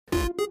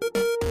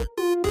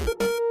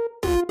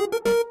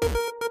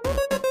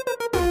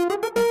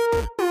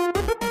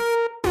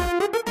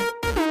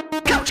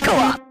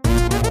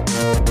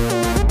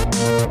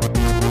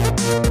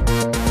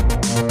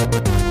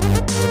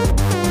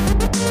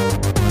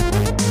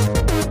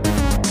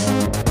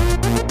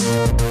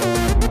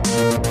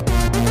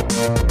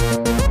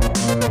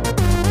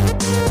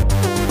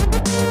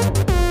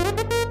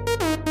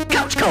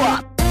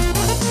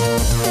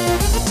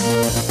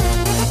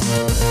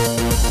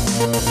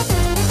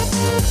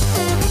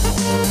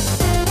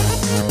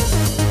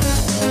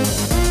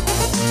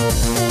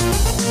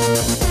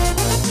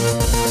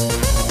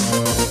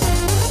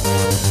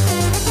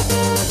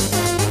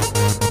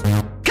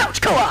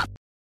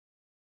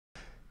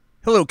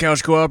Hello,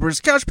 Couch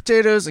Co-opers, Couch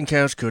Potatoes, and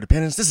Couch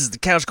Codependents. This is the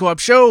Couch Co-op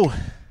Show.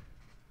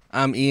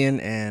 I'm Ian,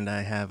 and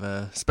I have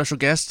a special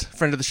guest,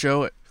 friend of the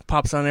show. It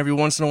pops on every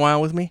once in a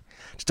while with me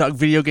to talk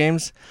video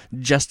games.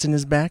 Justin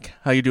is back.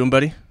 How you doing,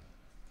 buddy?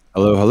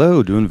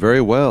 Hello. Doing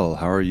very well.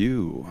 How are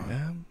you?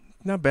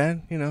 Not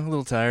bad. A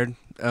little tired.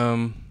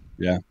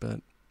 Yeah.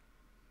 But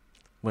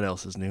what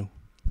else is new?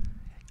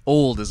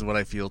 Old is what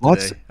I feel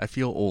today. I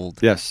feel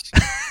old. Yes.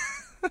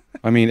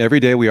 I mean, every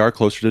day we are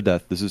closer to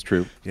death. This is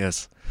true.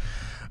 Yes.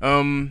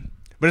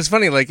 But it's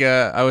funny,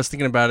 I was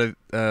thinking about it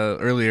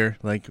earlier.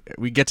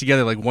 We get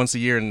together once a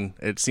year, and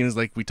it seems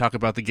like we talk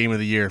about the game of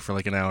the year for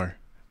an hour.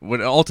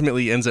 What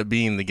ultimately ends up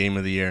being the game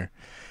of the year.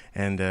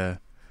 And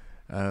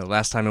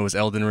last time it was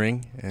Elden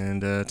Ring,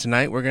 and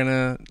tonight we're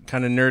gonna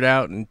kind of nerd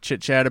out and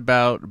chit chat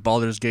about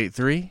Baldur's Gate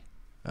 3.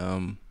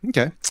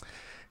 Okay.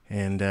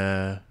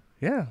 And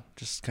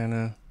just kind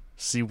of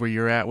see where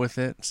you're at with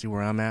it, see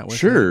where I'm at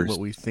with it, what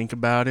we think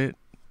about it.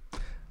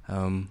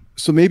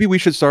 So maybe we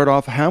should start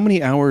off. How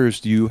many hours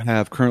do you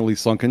have currently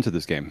sunk into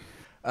this game?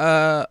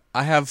 I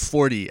have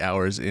 40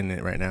 hours in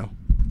it right now.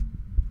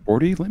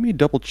 40? Let me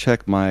double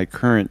check my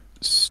current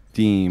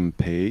Steam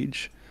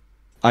page.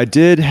 I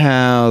did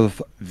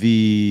have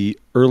the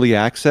early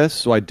access,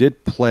 so I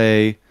did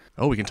play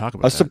we can talk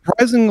about a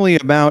surprisingly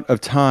amount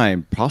of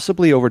time,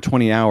 possibly over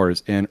 20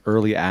 hours in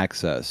early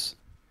access.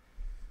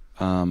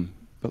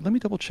 But let me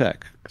double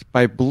check.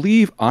 I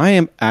believe I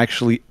am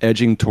actually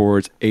edging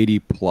towards 80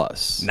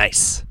 plus.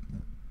 Nice.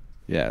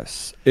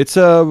 Yes. It's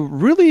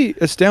really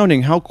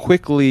astounding how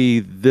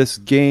quickly this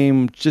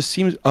game just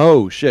seems...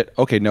 Oh, shit.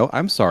 Okay, no,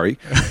 I'm sorry.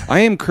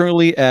 I am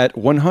currently at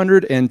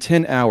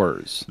 110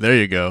 hours. There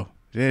you go.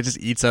 Yeah, it just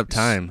eats up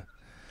time.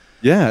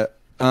 Yeah.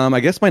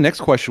 I guess my next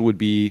question would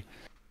be,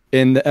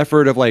 in the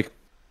effort of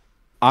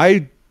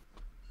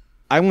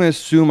I'm going to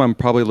assume I'm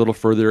probably a little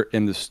further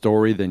in the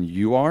story than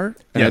you are,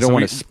 and I don't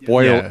want to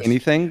spoil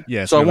anything.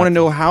 Yeah, so I want to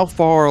know, how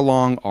far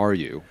along are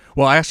you?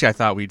 Well, actually, I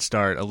thought we'd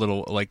start a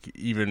little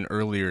even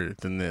earlier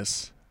than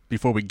this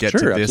before we get to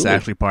this absolutely.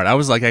 actually part. I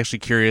was actually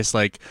curious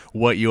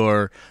what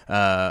your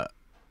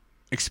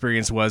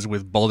experience was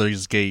with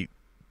Baldur's Gate,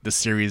 the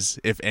series,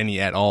 if any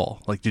at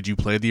all. Did you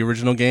play the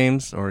original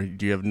games, or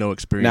do you have no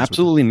experience?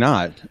 Absolutely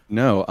not.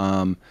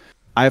 No.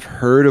 I've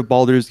heard of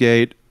Baldur's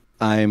Gate.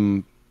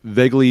 I'm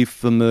vaguely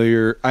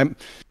familiar. I'm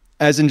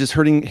as in just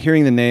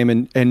hearing the name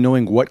and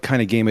knowing what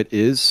kind of game it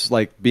is,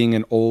 being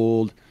an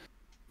old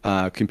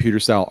computer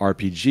style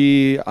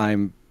RPG.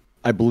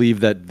 I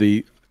believe that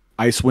the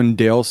Icewind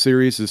Dale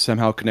series is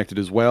somehow connected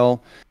as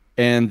well,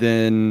 and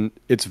then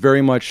it's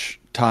very much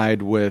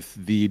tied with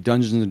the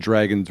Dungeons and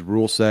Dragons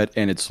rule set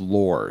and its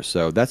lore.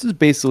 So that's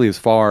basically as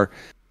far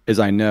as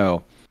I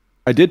know.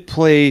 I did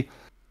play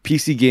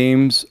PC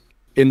games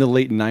in the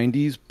late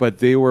 90s, but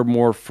they were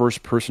more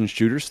first-person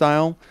shooter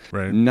style,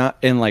 right? Not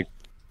in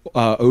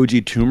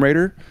OG Tomb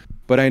Raider,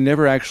 but I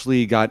never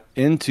actually got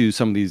into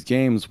some of these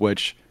games,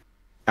 which,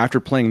 after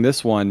playing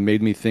this one,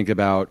 made me think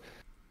about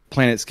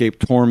Planetscape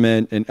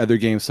Torment and other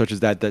games such as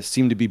that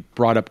seem to be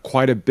brought up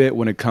quite a bit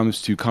when it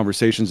comes to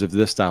conversations of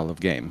this style of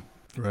game.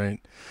 Right.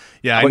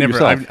 Yeah, I've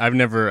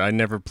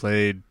never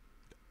played.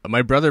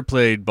 My brother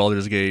played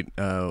Baldur's Gate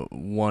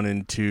 1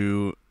 and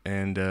 2,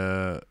 and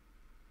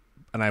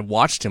I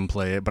watched him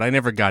play it, but I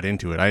never got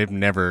into it. I've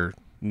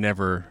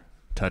never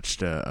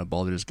touched a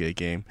Baldur's Gate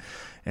game.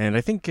 And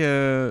I think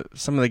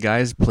some of the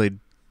guys played...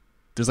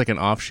 There's an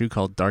offshoot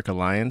called Dark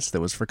Alliance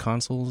that was for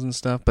consoles and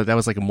stuff, but that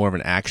was more of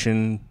an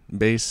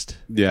action-based...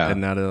 Yeah.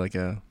 And not a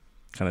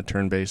kind of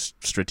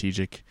turn-based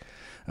strategic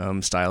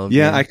style of game.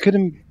 Yeah,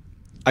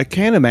 I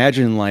can't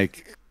imagine,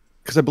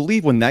 because I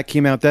believe when that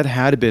came out, that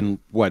had been,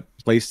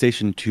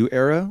 PlayStation 2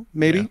 era,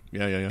 maybe?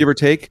 Yeah. Give or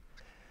take.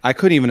 I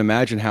couldn't even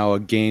imagine how a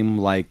game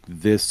like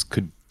this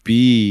could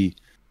be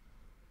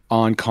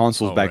on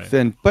consoles back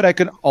then. But I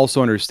could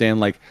also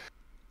understand,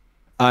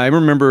 I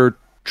remember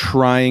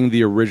trying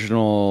the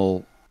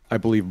original, I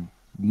believe,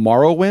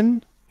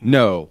 Morrowind?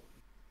 No.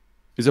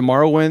 Is it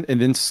Morrowind? And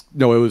then,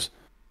 no, it was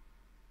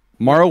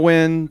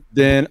Morrowind,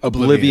 then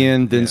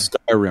Oblivion, then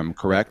Skyrim,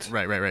 correct?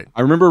 Right.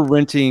 I remember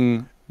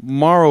renting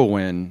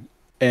Morrowind,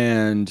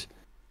 and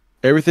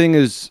everything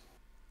is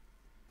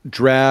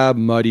drab,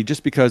 muddy,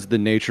 just because of the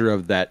nature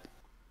of that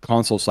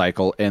console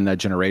cycle and that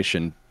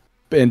generation,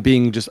 and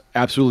being just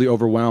absolutely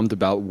overwhelmed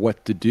about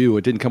what to do.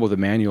 It didn't come with a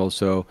manual,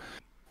 so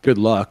good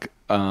luck.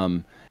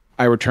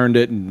 I returned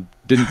it and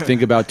didn't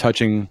think about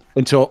touching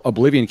until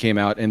Oblivion came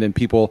out, and then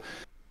people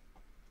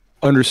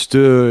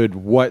understood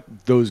what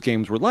those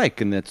games were like,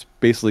 and that's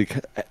basically,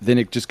 then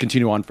it just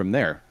continued on from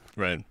there.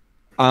 Right.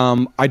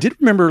 I did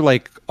remember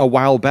a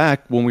while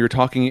back when we were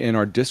talking in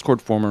our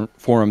Discord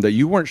forum that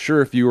you weren't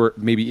sure if you were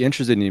maybe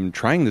interested in even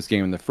trying this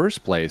game in the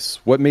first place.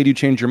 What made you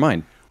change your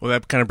mind? Well,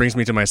 that kind of brings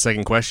me to my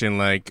second question.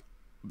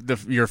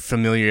 your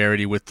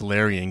familiarity with the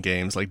Larian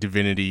games like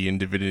Divinity and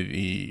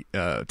Divinity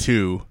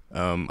 2.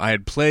 I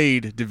had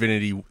played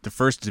Divinity, the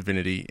first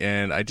Divinity,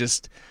 and I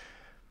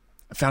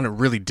found it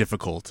really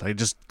difficult. I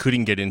just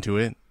couldn't get into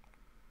it.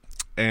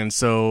 And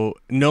so,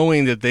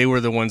 knowing that they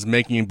were the ones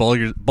making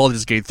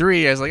Baldur's Gate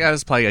 3, I was like, this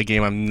is probably a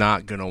game I'm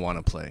not going to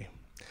want to play.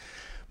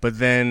 But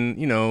then,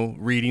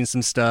 reading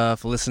some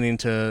stuff, listening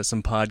to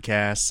some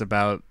podcasts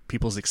about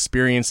people's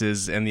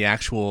experiences and the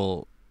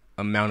actual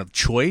amount of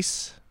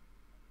choice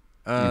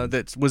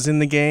that was in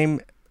the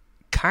game,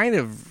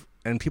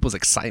 and people's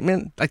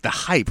excitement, like the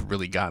hype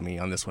really got me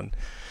on this one.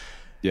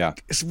 Yeah.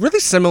 It's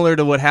really similar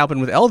to what happened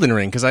with Elden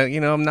Ring, because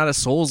I'm not a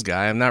Souls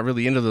guy. I'm not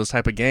really into those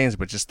type of games,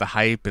 but just the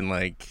hype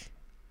and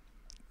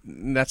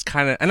that's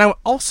kind of, and I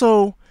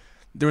also,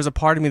 there was a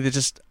part of me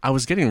that I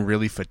was getting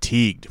really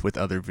fatigued with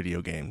other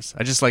video games.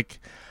 I just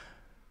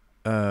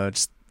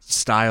just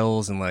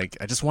styles and I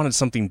just wanted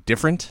something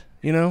different,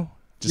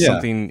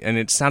 something, and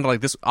it sounded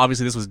like this,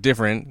 obviously this was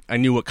different. I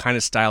knew what kind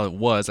of style it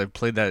was. I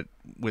played that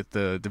with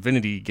the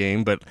Divinity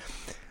game, but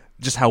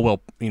just how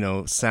well,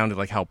 sounded,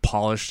 like how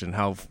polished and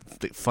how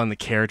fun the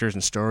characters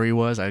and story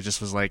was. I just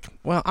was like,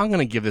 well, I'm going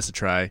to give this a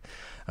try.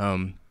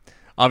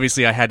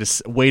 Obviously, I had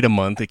to wait a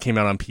month. It came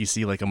out on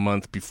PC like a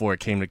month before it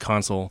came to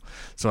console.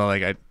 So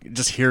I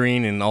just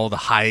hearing and all the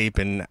hype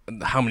and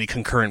how many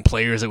concurrent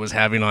players it was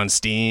having on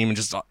Steam and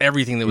just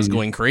everything that was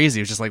going crazy.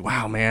 It was just like,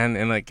 wow, man.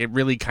 And it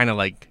really kind of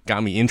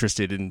got me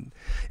interested in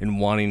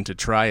wanting to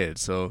try it.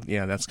 So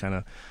yeah, that's kind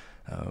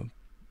of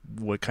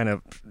what kind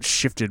of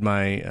shifted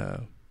my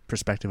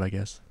perspective, I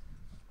guess.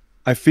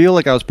 I feel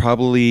like I was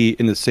probably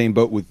in the same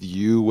boat with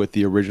you with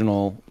the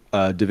original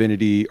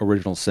Divinity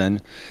Original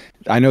Sin.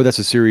 I know that's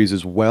a series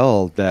as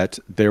well, that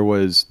there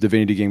was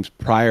Divinity games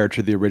prior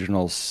to the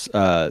original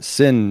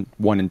Sin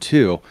 1 and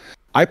 2.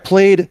 I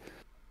played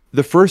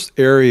the first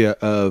area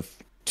of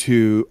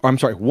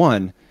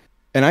 1,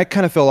 and I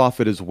kind of fell off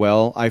it as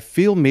well. I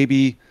feel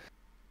maybe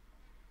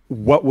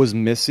what was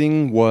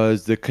missing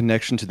was the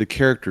connection to the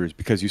characters,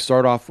 because you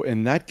start off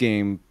in that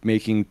game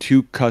making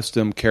 2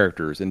 custom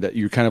characters, and that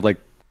you're kind of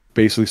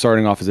basically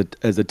starting off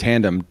as a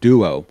tandem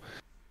duo.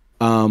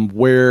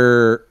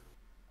 Where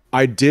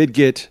I did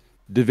get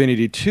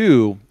Divinity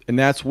 2, and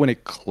that's when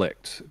it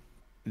clicked.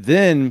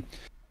 Then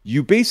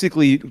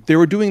they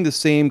were doing the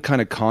same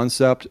kind of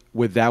concept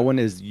with that one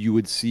as you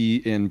would see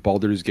in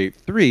Baldur's Gate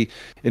 3,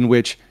 in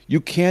which you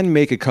can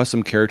make a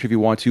custom character if you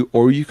want to,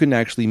 or you can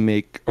actually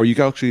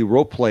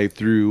role play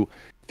through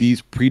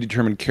these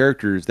predetermined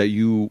characters that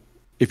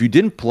if you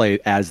didn't play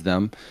as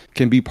them,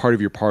 can be part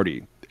of your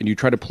party, and you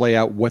try to play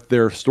out what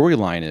their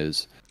storyline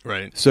is.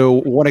 Right.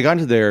 So when I got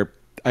into there,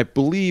 I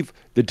believe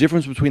the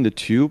difference between the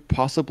two,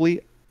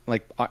 possibly,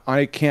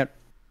 I can't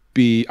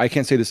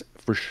say this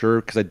for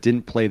sure because I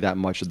didn't play that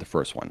much of the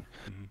first one.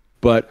 Mm-hmm.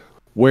 But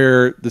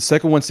where the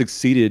second one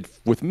succeeded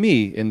with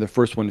me and the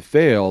first one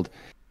failed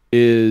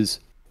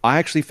is I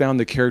actually found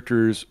the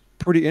characters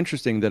pretty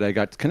interesting that I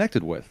got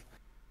connected with.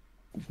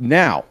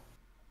 Now,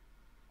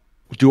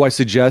 do I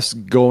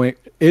suggest going?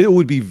 It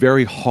would be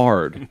very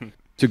hard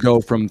to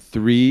go from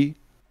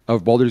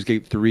Baldur's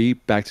Gate 3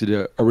 back to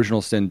the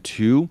original Sin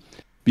 2,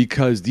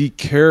 because the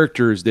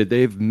characters that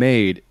they've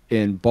made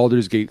in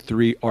Baldur's Gate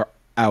 3 are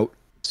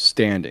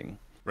outstanding.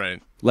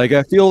 Right.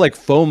 I feel like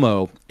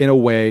FOMO in a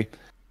way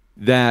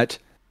that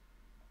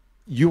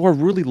you are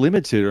really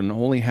limited on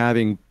only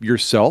having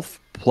yourself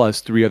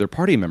plus 3 other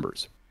party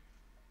members.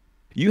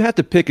 You have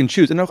to pick and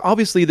choose. And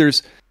obviously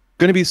there's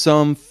going to be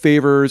some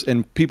favors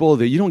and people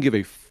that you don't give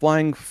a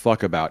flying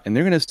fuck about, and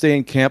they're going to stay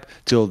in camp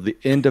till the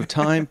end of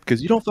time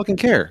because you don't fucking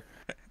care.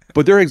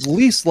 But there are at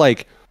least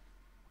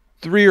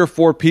 3 or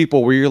 4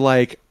 people where you're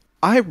like,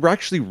 I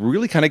actually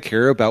really kind of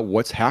care about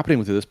what's happening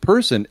with this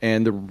person,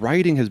 and the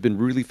writing has been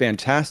really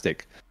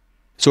fantastic.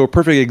 So a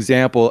perfect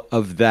example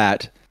of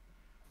that,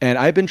 and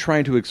I've been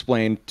trying to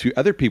explain to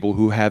other people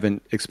who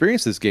haven't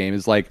experienced this game,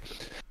 is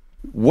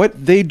what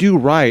they do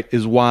right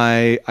is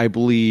why I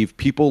believe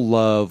people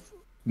love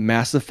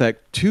Mass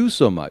Effect 2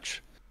 so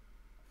much.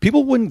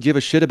 People wouldn't give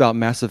a shit about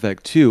Mass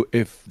Effect 2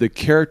 if the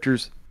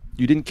characters,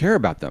 you didn't care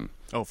about them.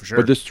 Oh, for sure.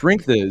 But the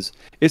strength is,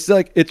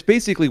 it's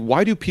basically,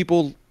 why do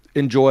people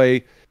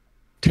enjoy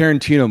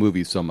Tarantino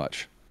movies so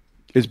much?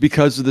 It's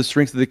because of the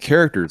strength of the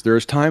characters.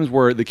 There's times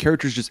where the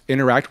characters just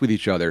interact with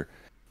each other,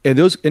 and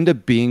those end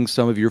up being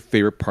some of your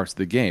favorite parts of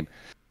the game.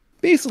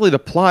 Basically, the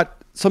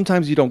plot,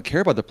 sometimes you don't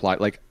care about the plot.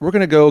 We're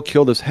going to go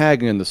kill this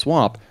hag in the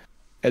swamp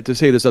to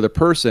save this other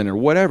person or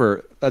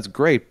whatever. That's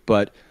great,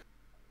 but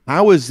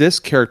how is this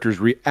character's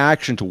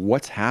reaction to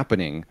what's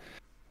happening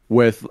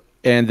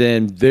and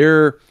then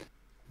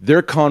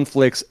their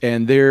conflicts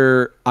and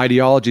their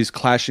ideologies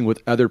clashing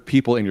with other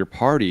people in your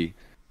party,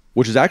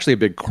 which is actually a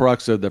big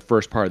crux of the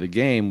first part of the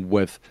game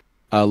with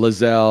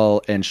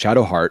Lizelle and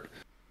Shadowheart.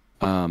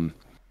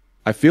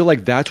 I feel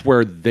like that's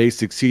where they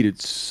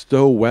succeeded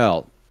so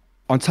well.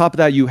 On top of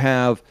that, you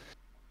have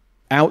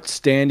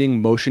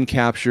outstanding motion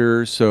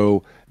capture,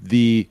 so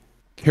the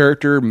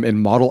character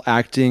and model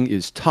acting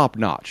is top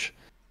notch,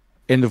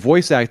 and the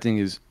voice acting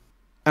is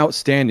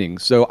outstanding.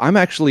 So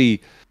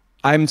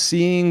I'm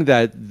seeing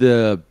that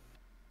the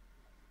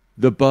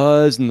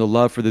buzz and the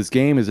love for this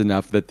game is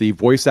enough that the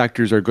voice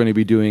actors are going to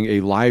be doing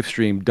a live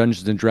stream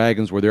Dungeons and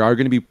Dragons where they are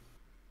going to be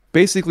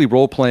basically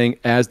role playing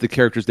as the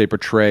characters they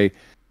portray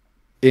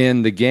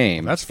in the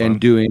game. That's fun. And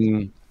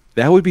doing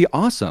that would be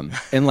awesome.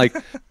 And like,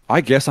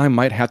 I guess I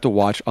might have to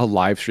watch a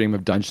live stream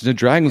of Dungeons and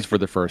Dragons for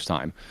the first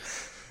time.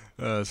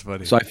 That's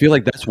funny. So I feel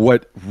like that's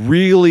what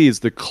really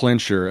is the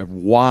clincher of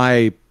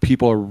why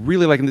people are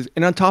really liking this.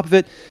 And on top of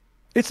it,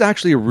 it's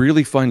actually a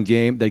really fun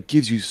game that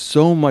gives you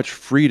so much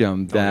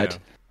freedom that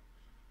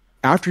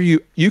after you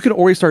can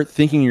already start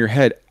thinking in your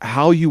head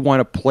how you want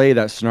to play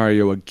that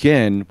scenario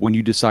again when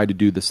you decide to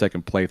do the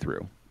second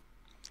playthrough.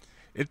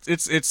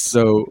 It's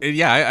so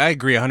yeah, I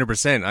agree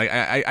 100%.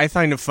 I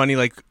find it funny,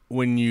 like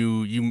when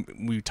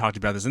we talked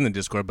about this in the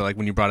Discord, but like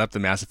when you brought up the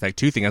Mass Effect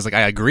 2 thing, I was like,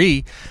 I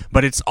agree,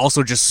 but it's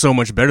also just so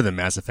much better than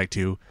Mass Effect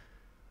 2.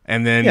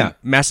 And then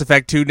Mass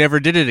Effect 2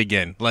 never did it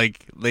again.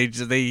 Like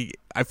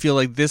I feel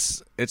like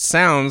this. It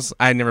sounds,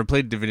 I had never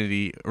played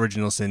Divinity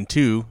Original Sin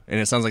 2, and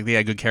it sounds like they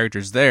had good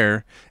characters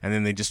there, and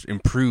then they just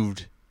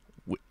improved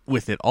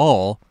with it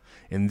all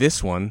in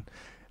this one,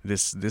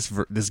 this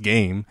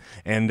game,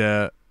 and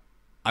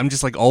I'm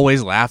just like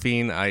always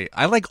laughing.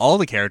 I like all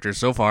the characters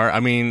so far. I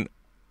mean,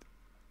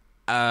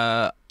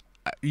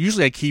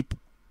 usually I keep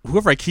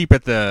whoever I keep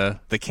at the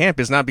camp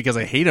is not because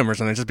I hate them or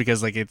something. It's just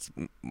because like it's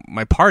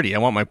my party. I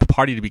want my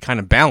party to be kind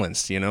of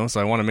balanced, you know.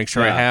 So I want to make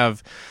sure I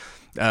have.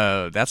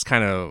 That's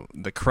kind of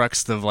the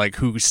crux of like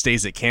who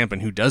stays at camp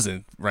and who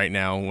doesn't right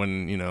now.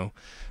 When you know,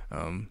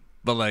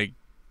 but like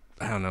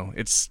I don't know.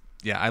 It's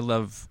I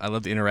love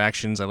the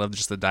interactions. I love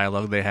just the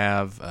dialogue they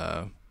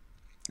have.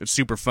 It's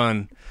super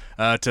fun.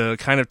 To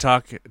kind of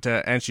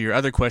to answer your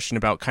other question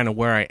about kind of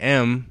where I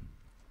am.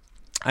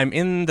 I'm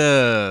in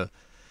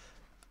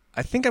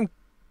I think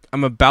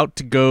I'm about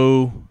to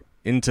go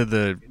into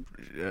the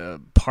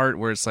part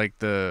where it's like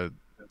you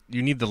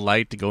need the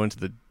light to go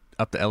into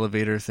up the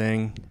elevator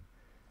thing.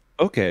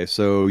 Okay,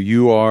 so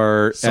you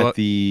are at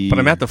the... But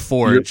I'm at the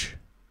forge,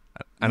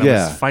 and I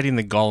was fighting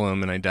the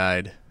golem, and I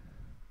died.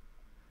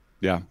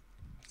 Yeah.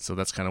 So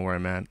that's kind of where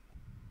I'm at.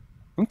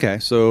 Okay,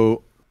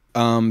 so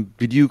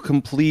did you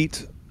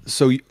complete...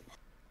 So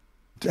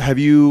have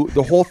you...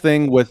 The whole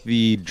thing with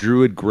the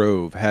Druid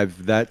Grove, has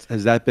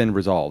that been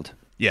resolved?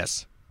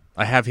 Yes.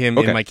 I have him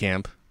in my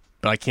camp,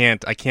 but I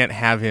can't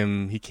have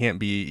him... I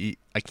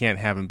can't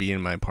have him be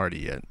in my party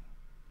yet.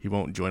 He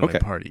won't join my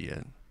party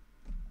yet.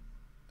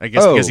 I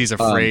guess because he's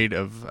afraid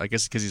of. I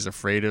guess because he's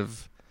afraid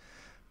of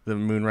the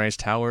Moonrise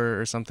Tower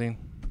or something.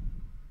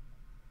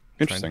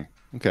 Interesting.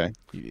 Okay.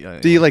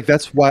 See, like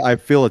that's why I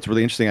feel it's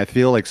really interesting. I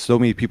feel like so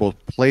many people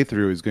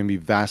playthrough is going to be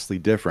vastly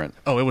different.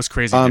 Oh, it was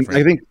crazy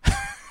different.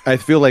 I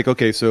feel like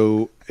okay.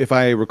 So if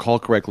I recall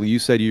correctly, you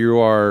said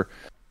your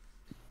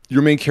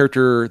main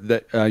character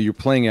that you're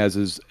playing as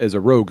is a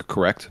rogue,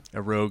 correct?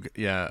 A rogue,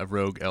 a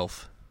rogue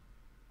elf.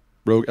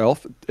 Rogue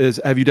elf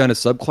have you done a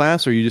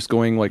subclass, or are you just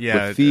going like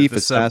with thief,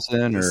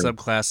 assassin, or the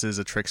subclass is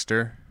a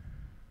trickster?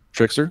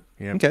 Trickster.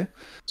 Yeah. Okay.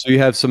 So you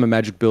have some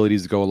magic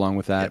abilities to go along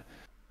with that.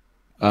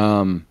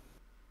 Yep.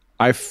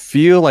 I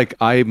feel like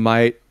I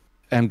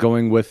am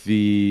going with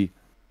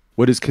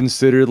what is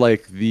considered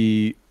like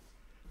the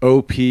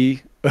OP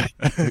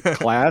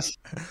class,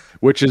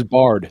 which is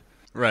Bard.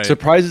 Right.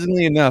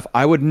 Surprisingly enough,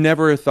 I would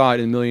never have thought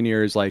in a million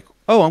years like,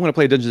 oh, I'm going to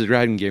play a Dungeons and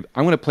Dragons game.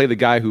 I'm going to play the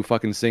guy who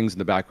fucking sings in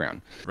the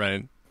background.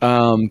 Right.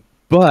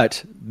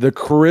 But the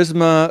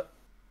charisma,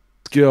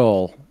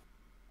 skill,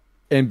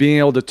 and being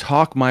able to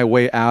talk my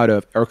way out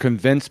of or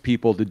convince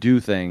people to do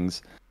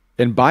things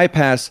and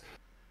bypass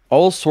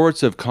all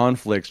sorts of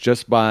conflicts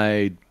just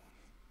by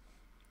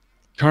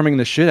charming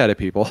the shit out of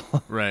people,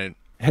 right,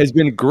 has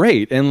been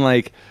great. And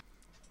like,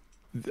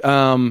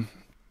 there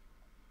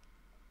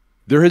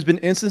has been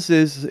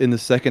instances in the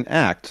second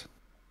act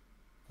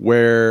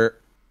where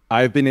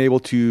I've been able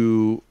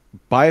to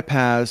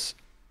bypass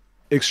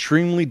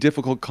extremely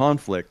difficult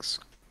conflicts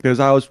because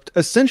I was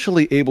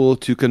essentially able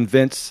to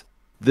convince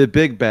the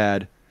big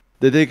bad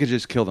that they could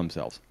just kill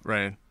themselves.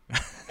 Right.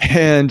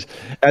 And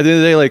at the end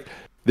of the day,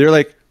 they're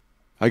like,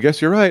 I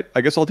guess you're right.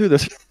 I guess I'll do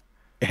this.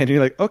 And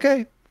you're like,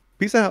 okay,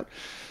 peace out.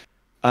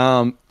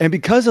 And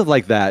because of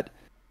like that,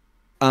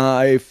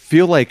 I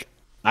feel like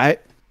I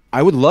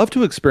would love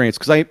to experience,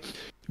 because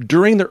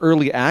during the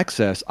early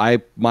access,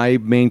 my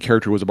main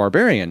character was a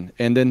barbarian,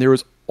 and then there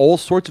was all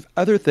sorts of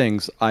other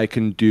things I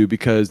can do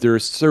because there are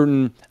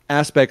certain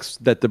aspects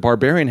that the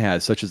barbarian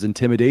has, such as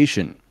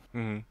intimidation.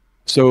 Mm-hmm.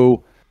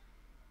 So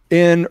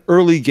in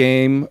early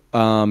game,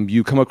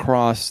 you come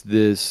across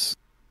this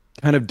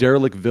kind of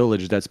derelict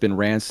village that's been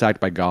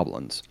ransacked by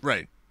goblins.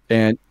 Right.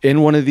 And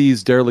in one of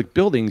these derelict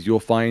buildings, you'll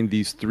find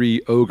these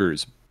 3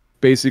 ogres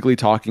basically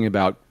talking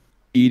about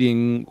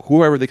eating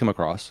whoever they come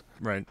across.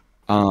 Right.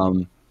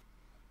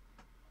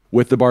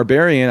 With the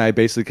barbarian, I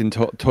basically can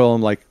tell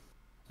them, like,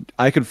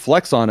 I can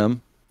flex on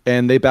them,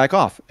 and they back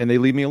off, and they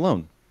leave me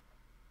alone.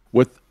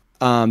 With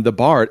the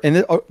bard,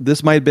 and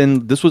this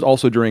was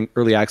also during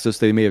early access,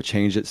 they may have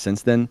changed it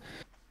since then,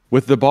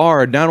 with the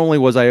bard, not only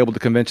was I able to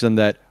convince them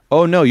that,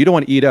 oh no, you don't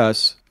want to eat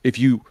us,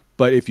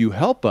 but if you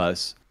help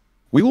us,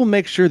 we will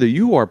make sure that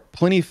you are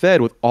plenty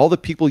fed with all the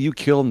people you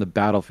kill in the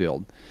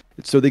battlefield.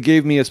 So they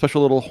gave me a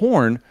special little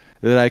horn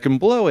that I can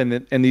blow,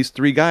 and these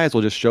three guys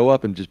will just show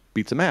up and just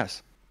beat some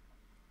ass.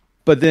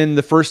 But then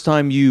the first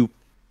time you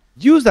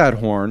use that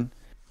horn,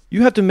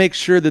 you have to make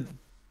sure that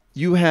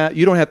you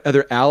don't have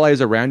other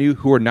allies around you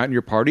who are not in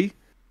your party,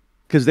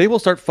 because they will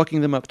start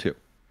fucking them up too.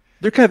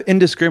 They're kind of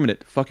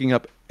indiscriminate, fucking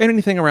up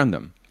anything around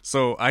them.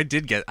 So I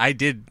did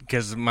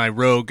because my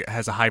rogue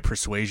has a high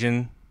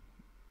persuasion.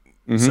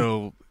 Mm-hmm.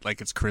 So like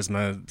it's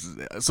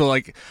charisma. So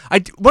like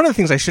one of the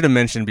things I should have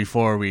mentioned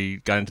before we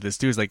got into this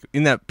too is like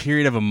in that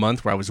period of a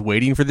month where I was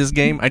waiting for this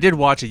game, I did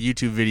watch a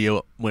YouTube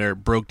video where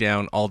it broke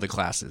down all the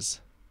classes.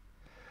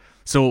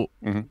 So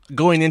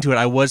going into it,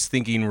 I was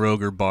thinking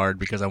rogue or bard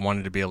because I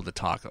wanted to be able to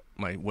talk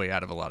my way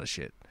out of a lot of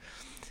shit.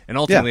 And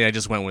ultimately, I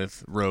just went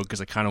with rogue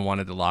because I kind of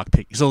wanted to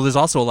lockpick. So there's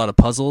also a lot of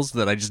puzzles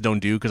that I just don't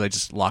do because I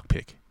just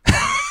lockpick.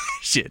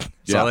 Shit.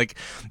 So like,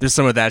 there's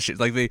some of that shit.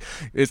 Like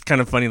it's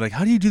kind of funny. Like,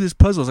 how do you do this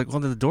puzzle? It's like, well,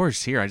 the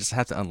door's here. I just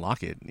have to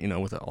unlock it,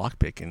 with a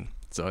lockpick, and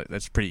so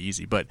that's pretty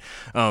easy. But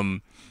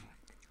that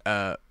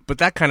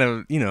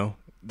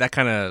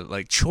kind of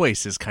like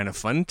choice is kind of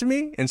fun to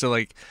me. And so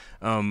like,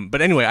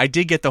 but anyway, I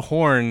did get the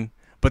horn.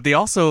 But they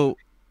also,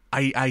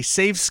 I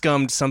save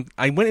scummed some.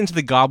 I went into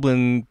the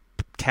goblin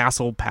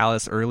castle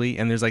palace early,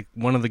 and there's like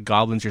one of the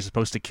goblins you're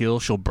supposed to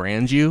kill. She'll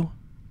brand you.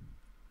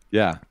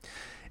 Yeah.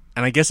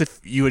 And I guess if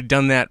you had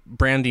done that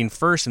branding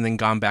first and then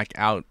gone back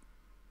out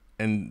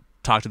and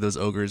talked to those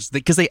ogres,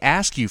 because they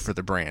ask you for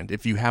the brand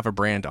if you have a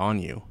brand on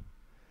you.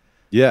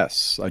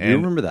 Yes, I do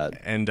remember that.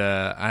 And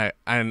I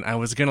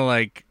was gonna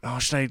like, oh,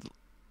 should I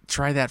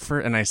try that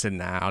first? And I said,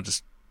 nah, I'll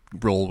just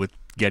roll with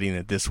getting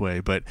it this way.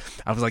 But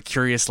I was like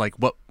curious, like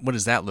what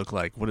does that look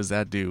like? What does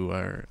that do?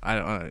 Or I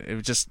don't know. It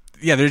was just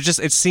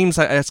it seems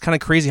like it's kind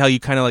of crazy how you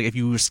kind of like if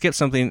you skip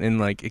something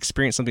and like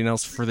experience something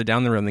else further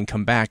down the road and then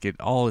come back, it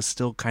all is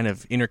still kind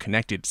of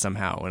interconnected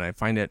somehow, and I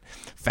find it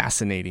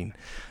fascinating.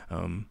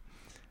 The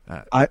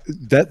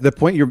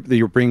point that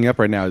you're bringing up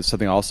right now is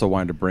something I also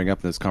wanted to bring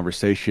up in this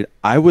conversation.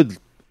 I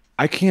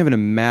can't even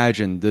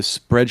imagine the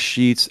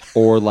spreadsheets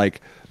or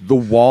like the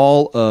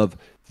wall of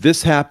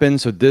this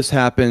happens, so this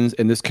happens,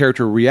 and this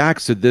character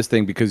reacts to this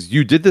thing because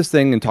you did this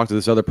thing and talked to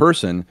this other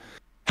person.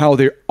 How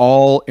they're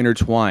all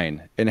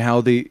intertwined and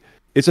how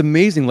it's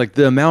amazing, like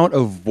the amount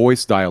of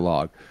voice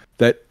dialogue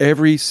that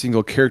every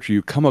single character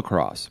you come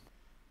across.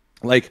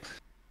 Like,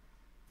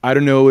 I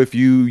don't know if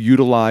you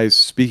utilize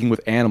speaking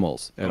with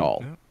animals at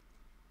all.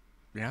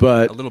 Yeah,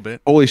 but a little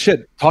bit. Holy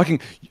shit,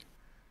 talking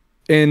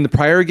in the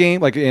prior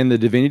game, like in the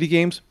Divinity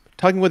games,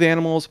 talking with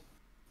animals,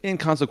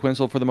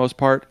 inconsequential for the most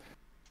part.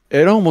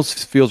 It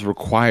almost feels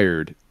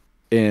required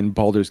in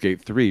Baldur's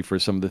Gate 3 for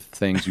some of the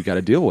things you got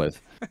to deal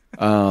with.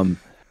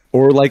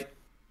 Or like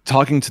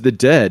talking to the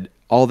dead,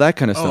 all that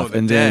kind of stuff.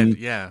 And dead.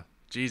 Then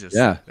Jesus.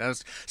 Yeah.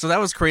 That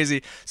was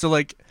crazy. So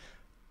like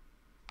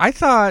I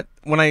thought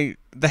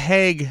the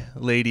hag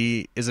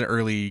lady is an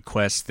early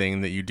quest thing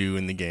that you do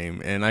in the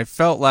game, and I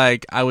felt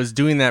like I was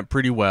doing that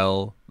pretty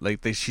well. Like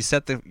she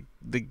set the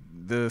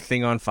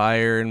thing on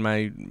fire, and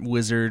my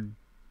wizard,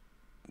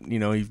 he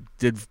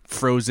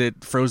froze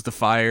the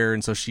fire,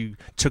 and so she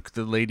took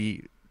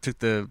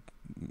the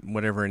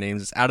whatever her name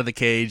is out of the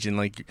cage, and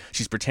like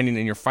she's pretending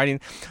and you're fighting.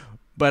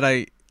 But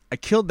I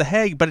killed the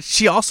hag, but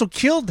she also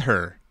killed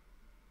her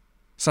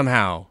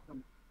somehow,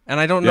 and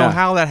I don't know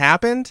how that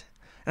happened.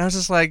 And I was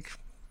just like,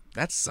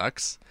 that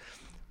sucks.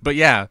 But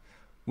yeah,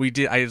 we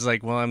did. I was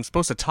like, well, I'm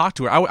supposed to talk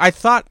to her. I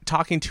thought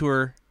talking to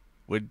her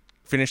would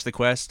finish the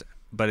quest,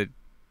 but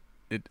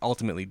it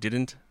ultimately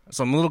didn't.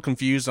 So I'm a little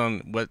confused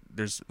on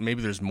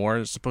maybe there's more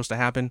that's supposed to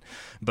happen.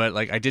 But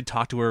like I did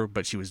talk to her,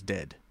 but she was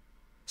dead.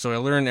 So I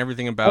learned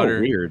everything about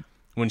her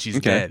when she's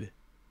dead.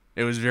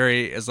 It was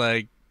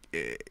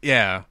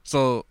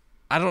So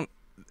I don't,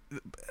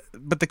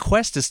 but the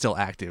quest is still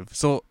active.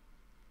 So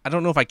I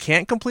don't know if I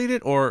can't complete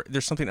it or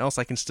there's something else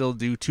I can still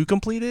do to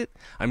complete it.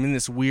 I'm in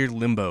this weird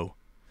limbo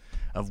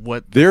of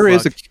what there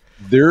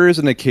is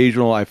an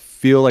occasional. I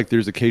feel like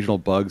there's occasional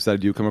bugs that I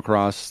do come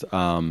across.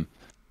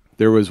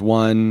 There was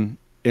one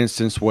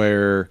instance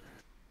where,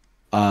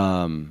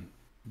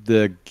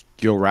 the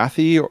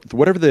Gilrathi, or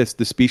whatever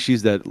the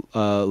species that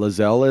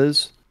Lazelle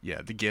is.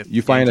 Yeah, the gift.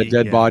 You find a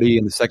dead body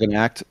in the second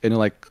act, and you're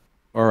like,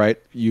 all right,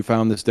 you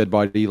found this dead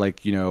body,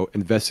 like,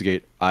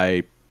 investigate.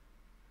 I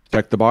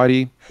checked the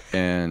body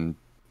and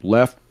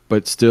left,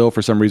 but still,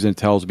 for some reason, it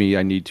tells me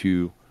I need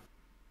to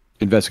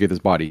investigate this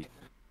body.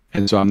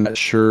 And so I'm not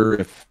sure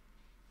if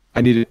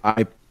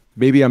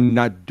maybe I'm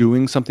not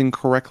doing something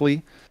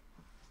correctly.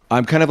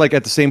 I'm kind of like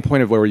at the same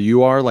point of where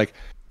you are, like,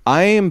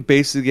 I am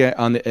basically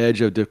on the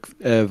edge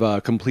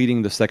of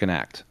completing the second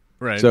act.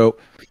 Right. So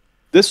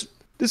this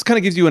kind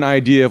of gives you an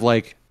idea of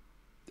like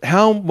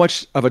how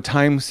much of a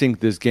time sink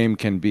this game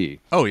can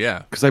be. Oh yeah.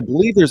 Because I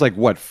believe there's like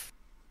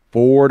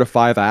 4 to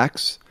 5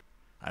 acts,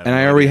 and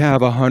I already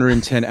have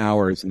 110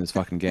 hours in this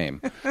fucking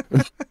game.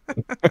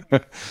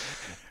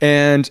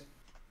 And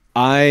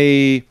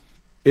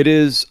It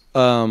is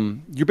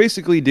you're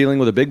basically dealing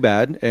with a big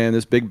bad, and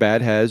this big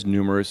bad has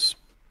numerous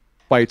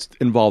fights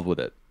involved with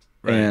it.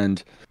 Right.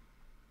 And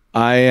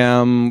I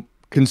am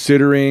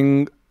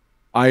considering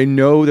I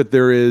know that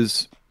there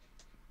is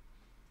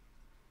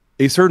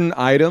a certain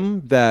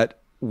item that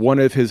one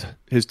of his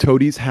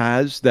toadies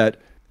has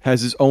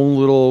his own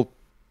little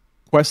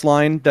quest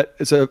line that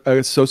is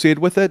associated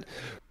with it,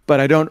 but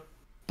I don't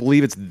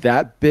believe it's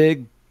that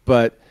big.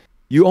 But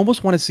you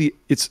almost want to see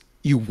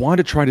you want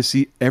to try to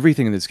see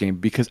everything in this game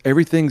because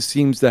everything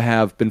seems to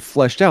have been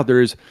fleshed out.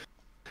 There is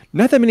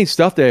not that many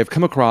stuff that I've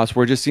come across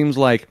where it just seems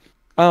like,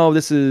 oh,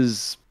 this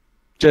is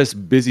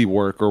just busy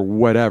work or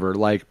whatever.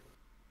 Like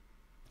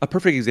a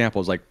perfect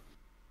example is like,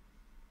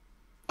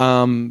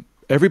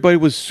 everybody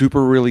was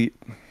super really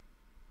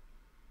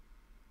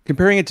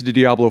comparing it to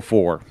Diablo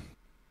 4,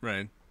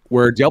 Right.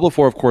 where Diablo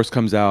 4, of course,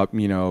 comes out,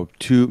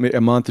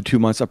 a month to 2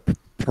 months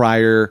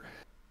prior.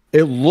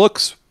 It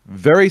looks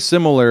very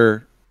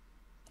similar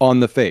on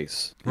the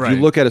face. If Right.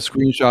 you look at a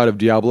screenshot of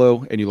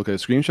Diablo and you look at a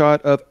screenshot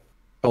of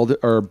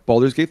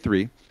Baldur's Gate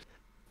 3,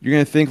 you're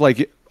going to think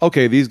like,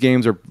 okay, these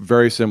games are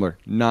very similar.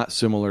 Not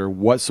similar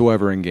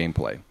whatsoever in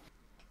gameplay.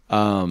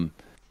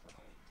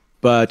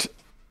 But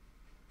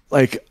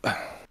like,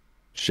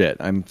 shit,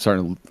 I'm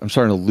starting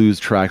to lose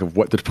track of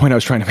what the point I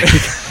was trying to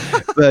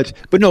make.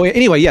 but no,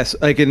 anyway, yes,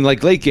 like in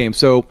like late game.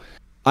 So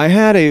I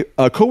had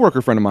a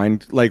coworker friend of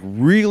mine, like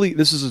really,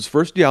 this is his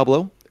first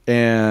Diablo,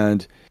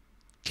 and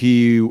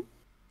he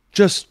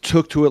just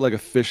took to it like a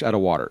fish out of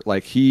water.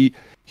 Like he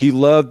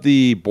loved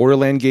the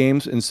Borderland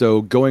games, and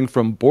so going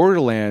from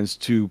Borderlands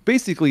to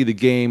basically the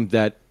game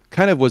that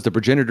kind of was the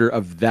progenitor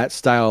of that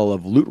style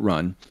of loot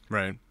run.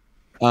 Right.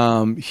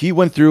 He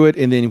went through it,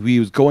 and then he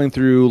was going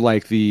through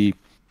like the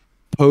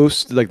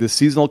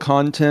seasonal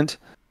content.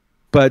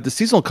 But the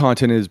seasonal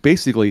content is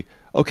basically,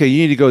 okay,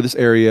 you need to go to this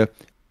area,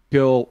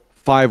 kill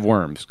 5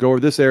 worms. Go over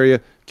this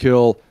area,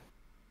 kill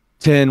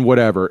 10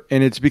 whatever.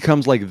 And it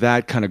becomes like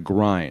that kind of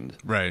grind.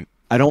 Right.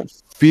 I don't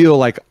feel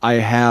like I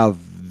have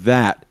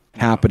that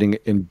happening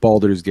in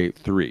Baldur's Gate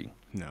 3.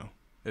 No.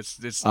 It's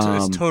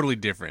totally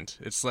different.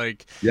 It's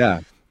like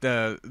Yeah.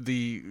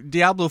 the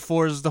Diablo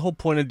 4's the whole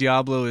point of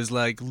Diablo is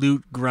like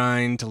loot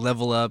grind to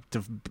level up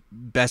to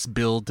best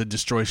build to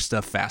destroy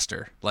stuff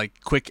faster,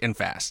 like quick and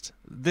fast.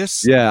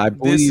 I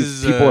believe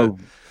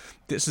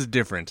this is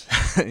different.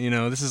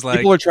 This is like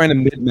people are trying to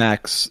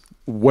min-max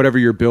whatever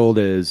your build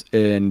is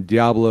in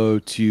Diablo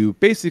to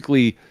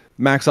basically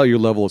max out your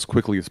level as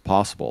quickly as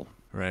possible.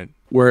 right.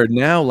 Where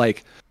now,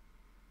 like,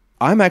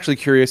 I'm actually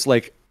curious,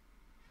 like,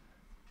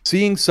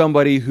 seeing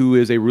somebody who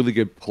is a really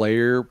good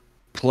player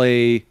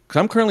play, because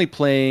I'm currently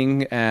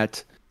playing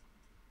at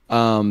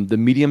the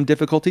medium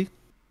difficulty.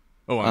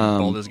 Oh, on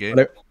Baldur's Gate.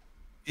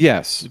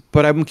 Yes,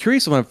 but I'm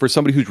curious for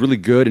somebody who's really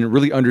good and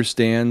really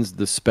understands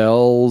the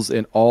spells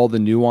and all the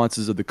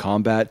nuances of the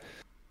combat,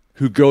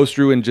 who goes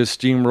through and just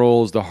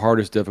steamrolls the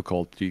hardest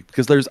difficulty.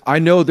 Because I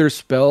know there's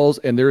spells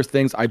and there's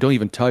things I don't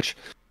even touch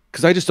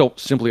because I just don't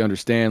simply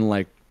understand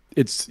like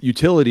its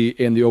utility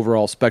in the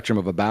overall spectrum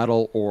of a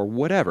battle or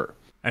whatever.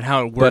 And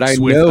how it But I works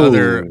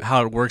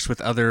with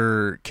know-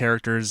 other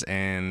characters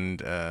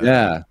and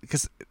Yeah.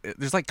 because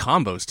there's like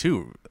combos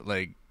too,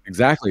 like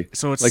Exactly.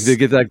 so it's Like they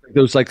get like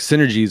those like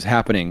synergies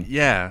happening.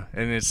 yeah,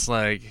 and it's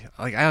like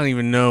I don't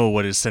even know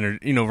what is centered.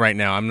 Right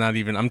now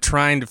I'm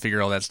trying to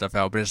figure all that stuff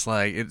out, but it's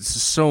like there's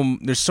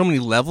so many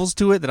levels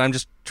to it that I'm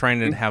just trying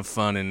to have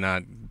fun and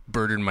not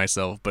burden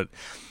myself. But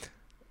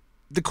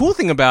the cool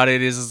thing about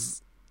it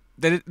is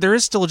that there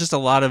is still just a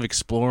lot of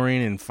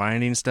exploring and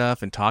finding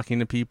stuff and talking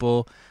to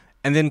people,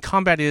 and then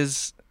combat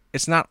it's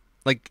not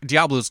like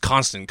Diablo's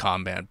constant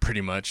combat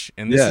pretty much,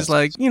 and this Yes. is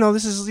like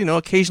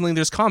occasionally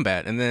there's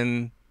combat, and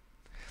then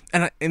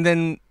an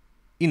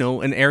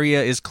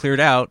area is cleared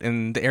out,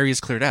 and the area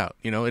is cleared out.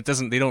 They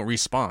don't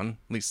respawn. At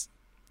least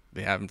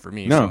they haven't for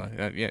me. No.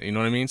 So, yeah, you know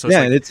what I mean. So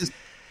Yeah, it's and like, it's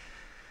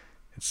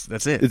just,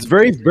 that's it. it's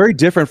very, very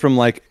different from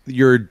like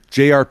your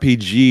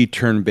JRPG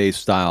turn-based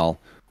style,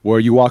 where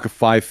you walk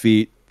 5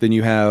 feet, then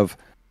you have,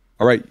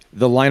 all right,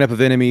 the lineup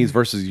of enemies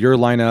versus your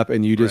lineup,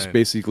 and you just Right.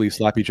 basically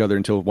slap each other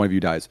until one of you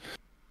dies.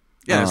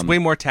 Yeah, it's way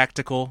more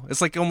tactical.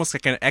 It's like almost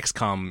like an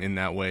XCOM in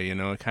that way. It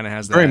kind of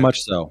has that, Very much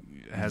so.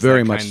 has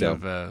Very that much kind so.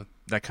 of,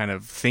 that kind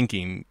of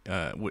thinking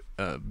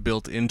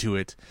built into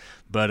it.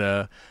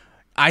 But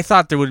I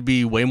thought there would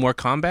be way more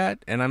combat,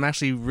 and I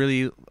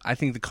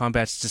think the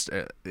combat's just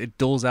it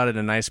doles out at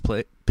a nice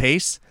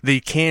pace. They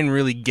can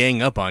really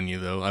gang up on you,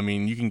 though. I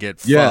mean, you can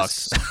get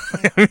Yes.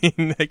 fucked. I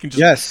mean, they can just.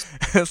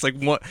 Yes. It's like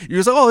what you're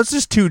just like, oh, it's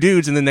just 2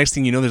 dudes, and the next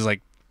thing you know, there's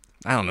like,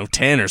 I don't know,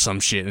 10 or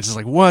some shit. It's just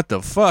like, what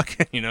the fuck,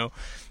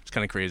 It's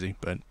kind of crazy,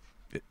 but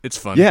it's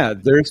fun. Yeah,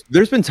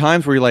 there's been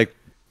times where you're like,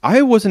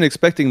 I wasn't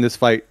expecting this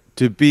fight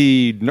to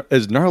be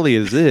as gnarly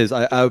as it is.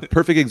 A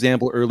perfect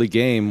example early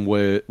game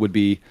would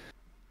be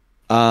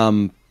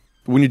when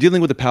you're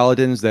dealing with the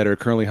paladins that are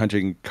currently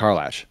hunting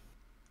Karlash,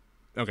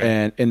 Okay.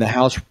 and in the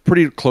house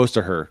pretty close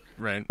to her.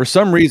 Right. For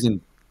some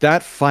reason,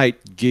 that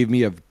fight gave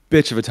me a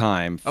bitch of a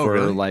time Oh, for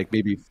really? like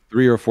maybe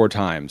 3 or 4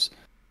 times.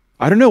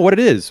 I don't know what it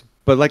is,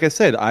 but like I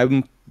said,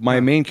 I'm my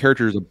main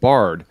character is a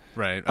bard.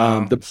 Right.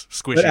 But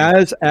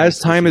Squishy. as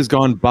time has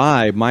gone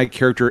by, my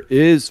character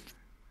is,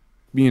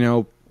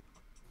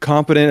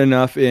 competent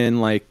enough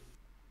in like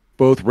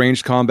both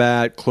ranged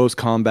combat, close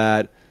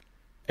combat,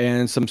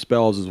 and some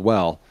spells as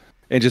well.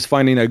 And just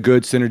finding a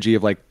good synergy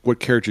of like what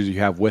characters you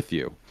have with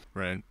you.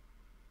 Right.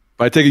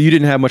 But I take it you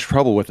didn't have much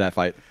trouble with that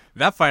fight.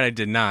 That fight I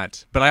did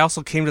not, but I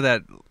also came to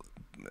that.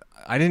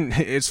 I didn't.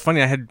 It's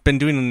funny. I had been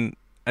doing.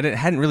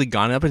 Hadn't really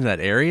gone up into that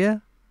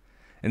area,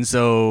 and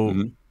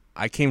so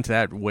I came to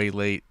that way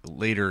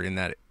later in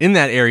that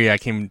area. I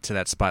came to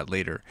that spot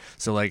later.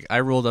 So like I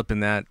rolled up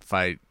in that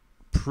fight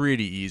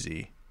pretty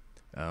easy,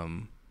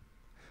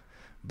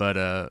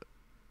 but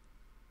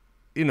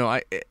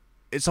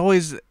it's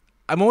always.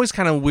 I'm always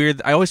kind of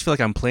weird. I always feel like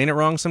I'm playing it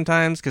wrong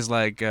sometimes because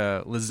like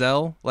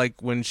Lizelle, like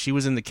when she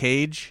was in the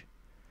cage.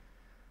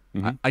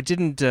 I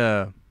didn't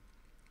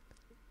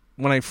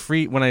when I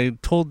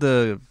told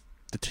the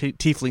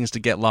tieflings to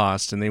get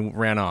lost and they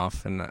ran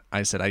off and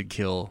I said I'd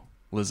kill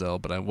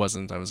Lizelle, but I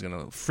wasn't. I was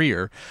gonna free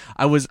her.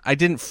 I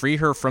didn't free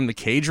her from the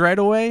cage right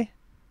away.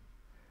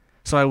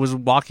 So I was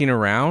walking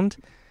around.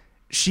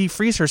 She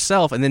frees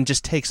herself and then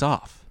just takes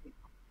off.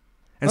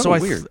 And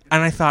weird.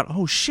 And I thought,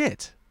 oh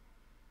shit,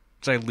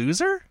 did I lose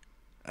her?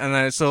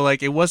 And so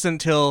like it wasn't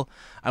until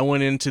I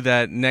went into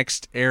that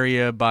next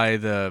area by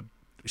the.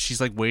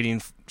 She's like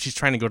waiting. She's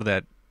trying to go to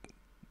that.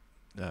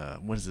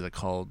 What is it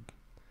called?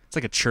 It's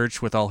like a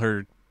church with all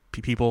her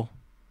people,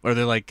 or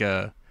they're like.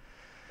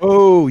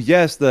 Oh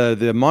yes,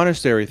 the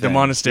monastery thing. The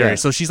monastery. Yeah.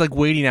 So she's like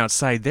waiting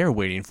outside there,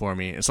 waiting for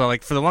me. And so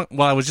like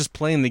while I was just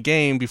playing the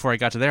game before I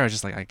got to there, I was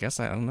just like, I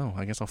don't know.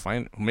 I guess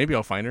maybe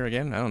I'll find her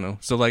again. I don't know.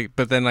 So like,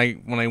 but then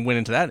when I went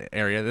into that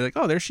area, they're like,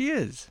 oh, there she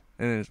is.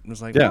 And it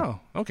was like, oh,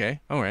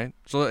 okay, all right.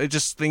 So it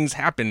just things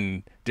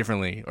happen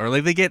differently, or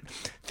like they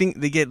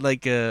get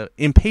like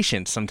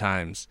impatient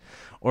sometimes,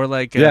 or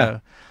like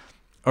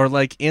or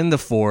like in the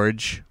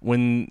forge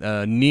when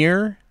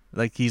Nier,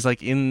 like he's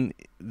like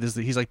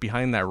he's like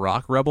behind that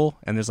rock rubble,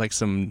 and there's like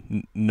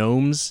some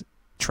gnomes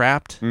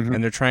trapped,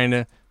 and they're trying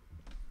to.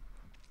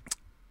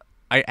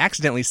 I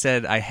accidentally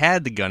said I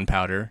had the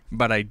gunpowder,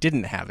 but I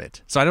didn't have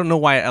it, so I don't know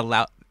why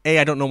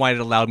I don't know why it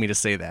allowed me to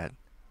say that.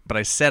 But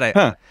I said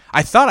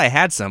I thought I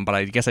had some, but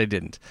I guess I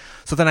didn't.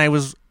 So then I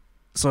was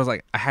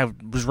like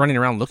was running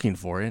around looking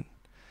for it,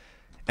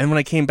 and when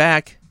I came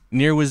back,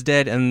 Nier was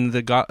dead and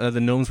the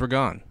gnomes were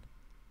gone.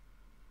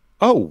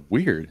 Oh,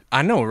 weird!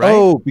 I know, right?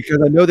 Oh,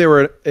 because I know they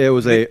were.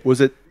 Was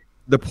it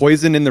the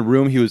poison in the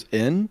room he was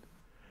in?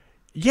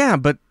 Yeah,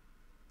 but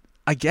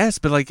I guess,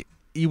 but like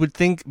you would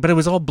think, but it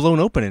was all blown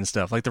open and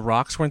stuff. Like the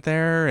rocks weren't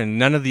there, and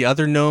none of the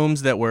other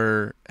gnomes that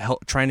were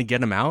trying to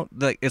get him out.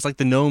 Like it's like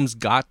the gnomes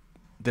got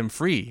them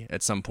free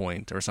at some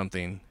point or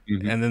something,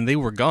 and then they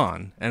were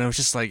gone, and it was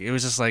just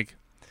like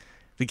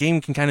the game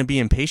can kind of be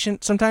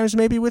impatient sometimes,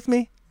 maybe with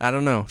me. I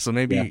don't know, so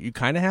maybe you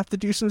kind of have to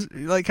do some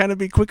like kind of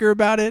be quicker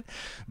about it,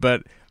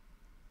 but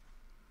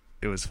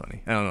it was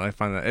funny. I don't know. I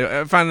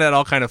find that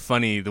all kind of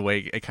funny the way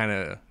it kind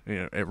of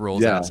it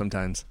rolls out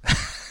sometimes.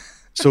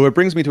 So it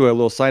brings me to a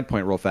little side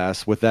point real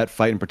fast with that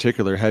fight in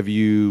particular. Have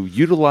you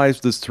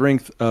utilized the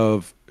strength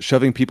of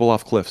shoving people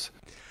off cliffs?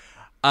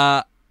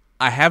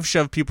 I have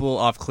shoved people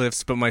off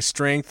cliffs, but my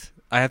strength,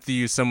 I have to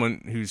use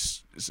someone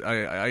who's.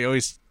 I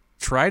always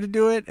try to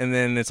do it, and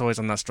then it's always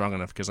I'm not strong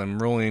enough because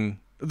I'm rolling.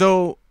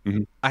 Though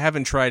I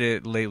haven't tried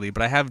it lately,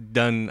 but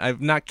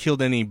I've not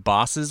killed any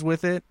bosses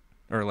with it,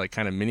 or like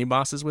kind of mini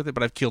bosses with it,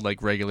 but I've killed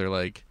like regular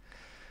like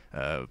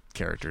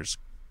characters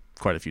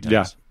quite a few times.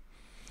 Yeah.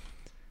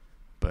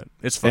 But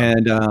it's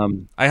fun.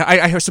 And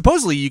I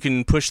supposedly you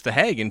can push the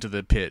hag into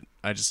the pit.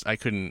 I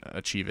couldn't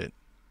achieve it.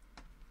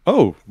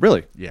 Oh,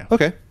 really? Yeah.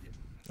 Okay.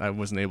 I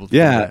wasn't able to do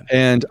that.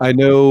 And I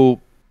know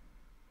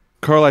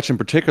Karlach in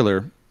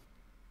particular,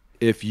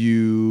 if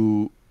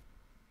you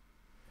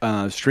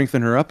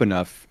strengthen her up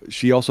enough,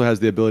 she also has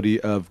the ability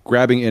of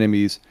grabbing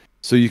enemies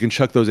so you can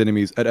chuck those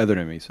enemies at other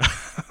enemies.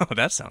 Oh,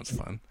 that sounds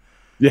fun.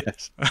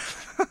 Yes.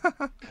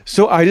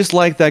 So I just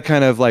like that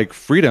kind of like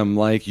freedom.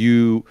 Like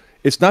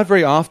it's not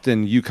very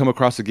often you come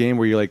across a game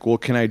where you're like, well,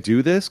 can I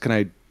do this? Can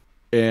I?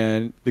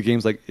 And the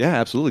game's like, yeah,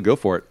 absolutely, go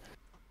for it.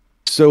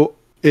 So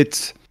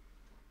it's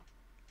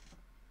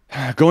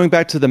going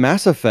back to the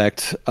Mass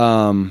Effect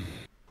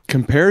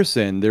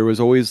comparison. There was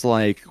always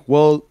like,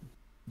 well,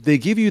 they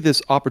give you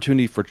this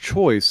opportunity for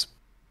choice,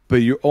 but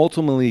you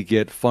ultimately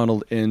get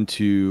funneled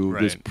into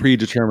this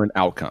predetermined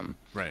outcome.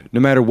 Right. No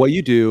matter what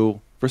you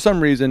do, for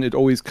some reason, it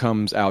always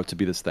comes out to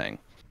be this thing.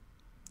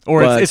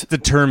 Or it's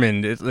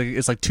determined.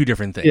 It's like two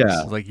different things.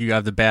 Yeah. Like you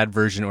have the bad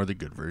version or the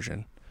good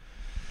version.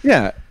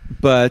 Yeah,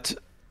 but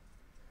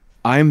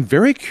I'm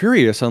very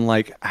curious on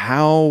like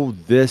how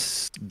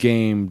this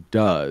game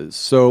does.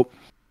 So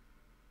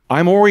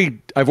I've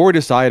already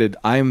decided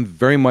I'm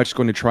very much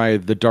going to try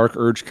the Dark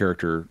Urge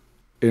character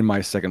in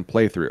my second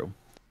playthrough.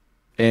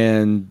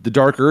 And the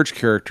Dark Urge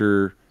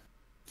character,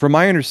 from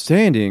my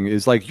understanding,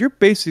 is like you're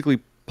basically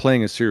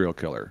playing a serial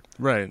killer.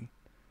 Right.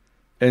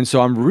 And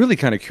so I'm really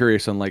kind of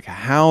curious on like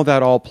how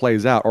that all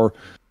plays out, and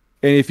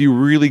if you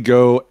really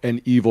go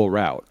an evil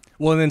route.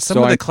 Well, and then some So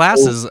of I the know,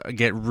 classes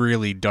get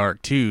really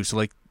dark too. So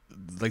like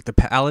the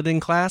paladin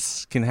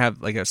class can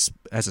have like as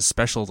a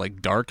special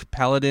like dark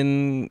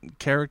paladin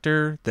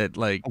character that I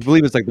like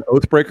believe it's like the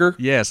Oathbreaker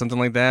yeah, something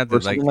like that or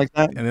that something like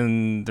like that. and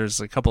then there's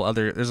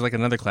like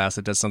another class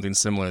that does something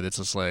similar that's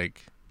just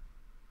like,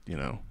 you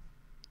know.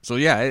 So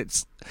yeah,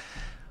 it's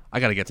I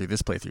got to get through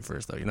this playthrough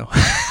first though, you know.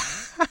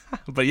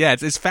 But yeah,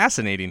 it's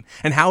fascinating.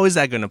 And how is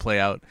that going to play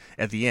out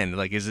at the end?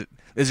 Like is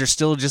there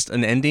still just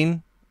an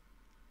ending?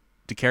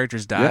 Do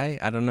characters Yeah. die?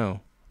 I don't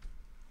know.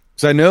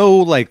 So I know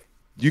like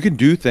you can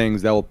do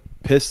things that will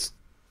piss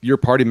your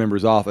party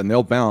members off and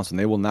they'll bounce and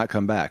they will not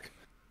come back.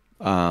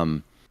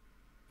 Um,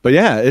 but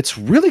yeah, it's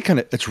really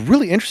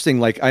interesting.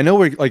 Like I know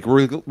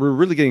we're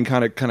really getting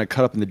kind of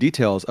cut up in the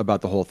details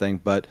about the whole thing,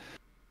 but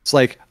it's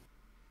like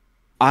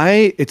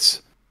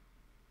it's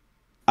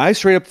I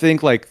straight up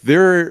think like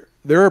there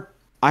are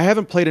I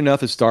haven't played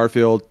enough of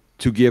Starfield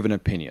to give an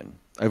opinion.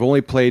 I've only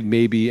played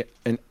maybe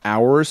an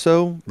hour or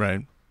so.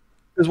 Right.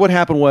 Because what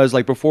happened was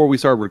like before we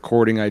started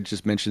recording, I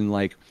just mentioned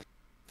like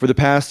for the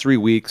past 3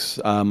 weeks,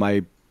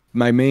 my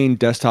main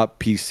desktop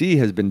PC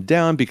has been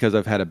down because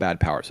I've had a bad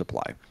power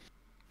supply,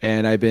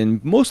 and I've been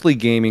mostly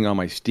gaming on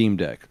my Steam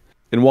Deck.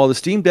 And while the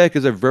Steam Deck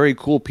is a very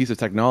cool piece of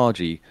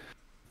technology,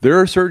 there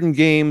are certain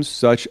games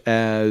such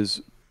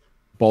as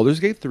Baldur's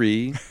Gate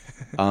 3,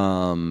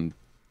 um,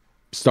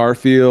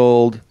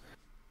 Starfield,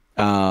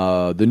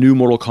 the new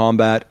Mortal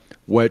Kombat,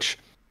 which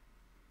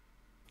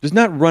does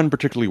not run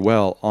particularly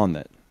well on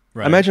that. I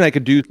Right. imagine I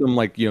could do some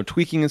like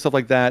tweaking and stuff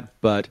like that,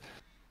 but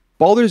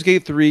Baldur's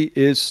Gate 3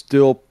 is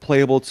still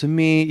playable to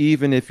me,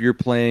 even if you're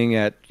playing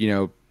at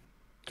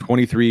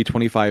 23,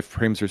 25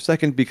 frames per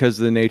second because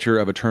of the nature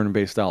of a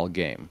turn-based style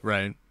game.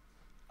 Right.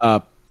 Uh,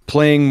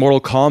 Playing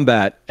Mortal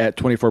Kombat at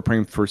 24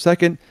 frames per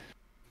second,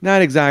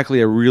 not exactly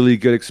a really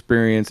good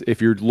experience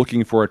if you're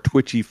looking for a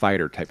twitchy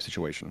fighter type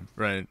situation.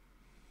 Right.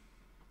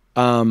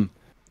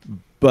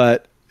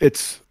 But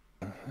it's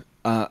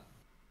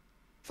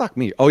fuck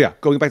me. Oh yeah,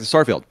 going back to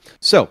Starfield.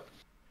 So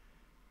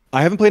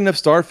I haven't played enough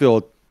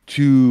Starfield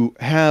to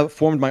have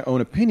formed my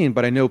own opinion,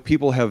 but I know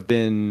people have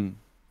been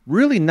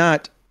really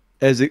not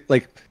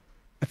like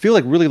I feel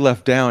like really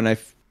left down.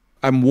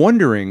 I'm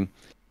wondering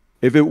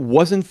if it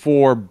wasn't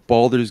for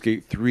Baldur's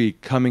Gate 3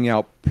 coming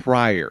out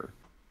prior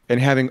and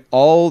having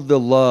all the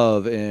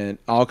love and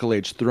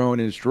accolades thrown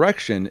in its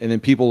direction, and then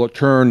people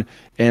turn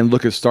and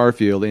look at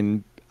Starfield,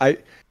 and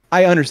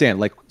I understand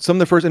like some of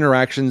the first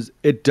interactions,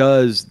 it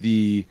does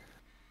the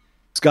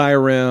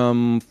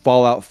Skyrim,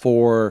 Fallout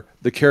 4,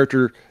 the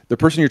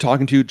person you're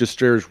talking to just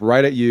stares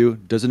right at you,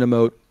 doesn't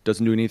emote,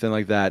 doesn't do anything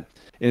like that,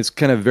 and it's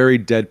kind of very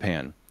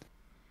deadpan.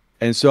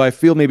 And so I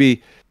feel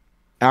maybe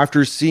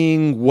after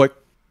seeing what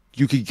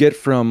you could get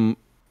from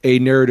a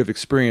narrative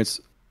experience,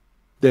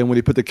 then when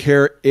they put the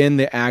care in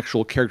the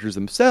actual characters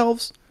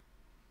themselves,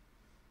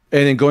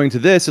 and then going to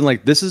this and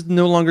like this is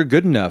no longer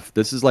good enough.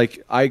 This is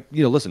like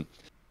listen,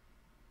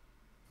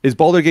 is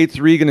Baldur's Gate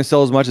 3 going to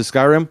sell as much as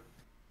Skyrim?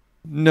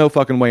 No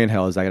fucking way in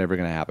hell is that ever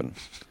going to happen.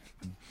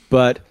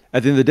 But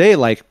at the end of the day,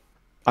 like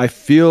I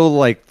feel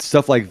like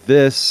stuff like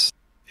this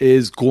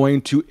is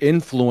going to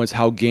influence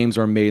how games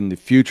are made in the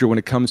future when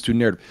it comes to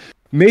narrative.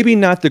 Maybe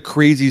not the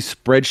crazy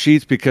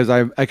spreadsheets because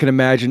I can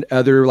imagine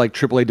other like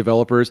AAA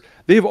developers,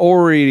 they've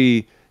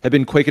already have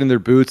been quaking in their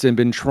boots and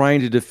been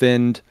trying to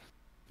defend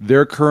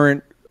their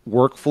current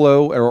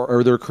workflow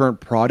or their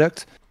current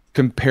product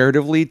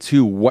comparatively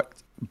to what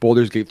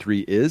Baldur's Gate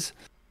 3 is.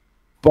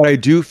 But I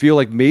do feel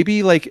like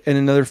maybe like in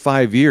another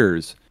 5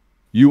 years,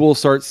 you will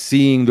start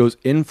seeing those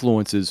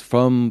influences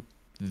from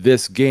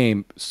this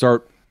game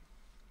start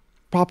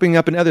popping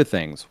up in other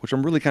things, which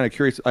I'm really kind of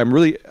curious. I'm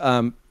really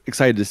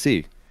excited to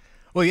see.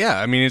 Well, yeah.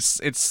 I mean, it's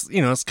it's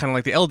kind of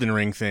like the Elden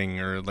Ring thing,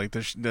 or like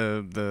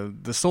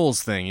the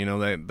Souls thing.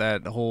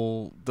 That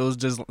whole those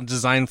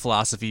design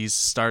philosophies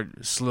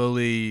start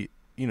slowly,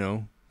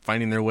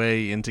 finding their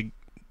way into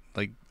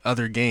like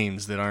other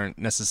games that aren't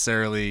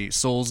necessarily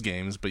Souls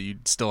games, but you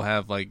still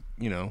have like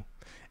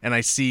And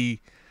I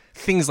see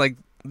things like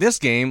this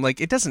game.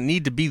 Like it doesn't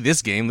need to be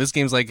this game. This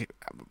game's like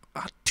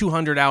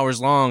 200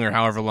 hours long or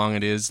however long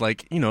it is.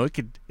 Like it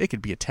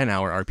could be a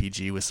 10-hour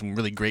RPG with some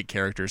really great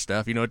character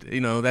stuff.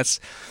 That's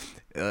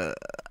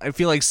I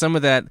feel like some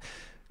of that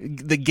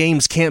the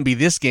games can't be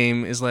this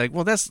game is like,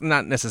 well, that's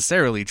not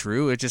necessarily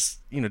true. It just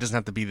it doesn't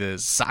have to be the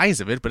size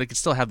of it, but it could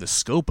still have the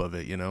scope of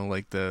it.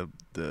 Like the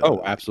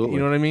Oh, absolutely.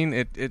 You know what I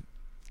mean?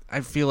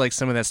 I feel like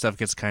some of that stuff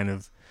gets kind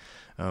of.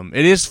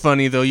 It is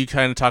funny though. You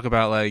kind of talk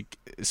about like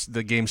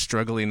the game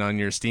struggling on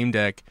your Steam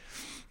Deck.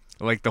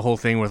 Like the whole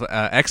thing with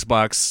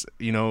Xbox,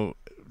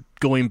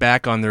 going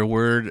back on their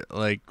word,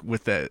 like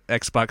with the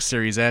Xbox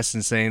Series S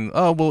and saying,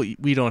 oh, well,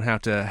 we don't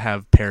have to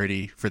have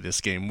parity for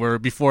this game. Where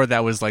before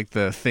that was like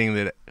the thing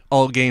that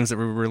all games that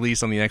were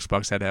released on the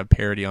Xbox had to have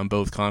parity on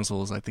both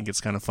consoles. I think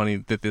it's kind of funny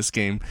that this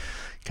game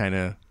kind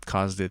of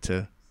caused it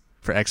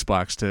for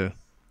Xbox to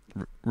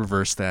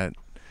reverse that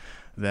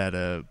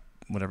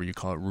whatever you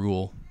call it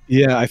rule.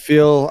 Yeah, I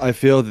feel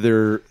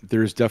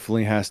there's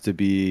definitely has to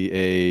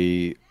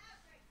be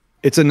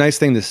it's a nice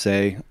thing to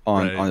say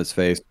Right. on its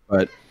face,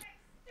 but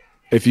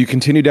if you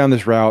continue down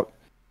this route,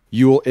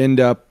 you will end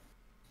up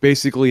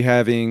basically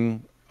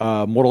having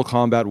Mortal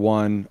Kombat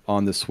 1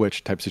 on the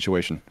Switch type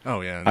situation.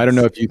 Oh yeah, I don't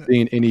know that's if you've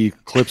seen any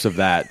clips of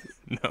that.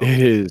 no. It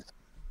is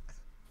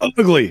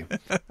ugly.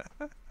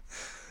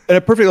 And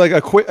a perfect like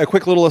a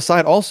quick little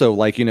aside also,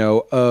 like,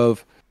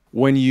 of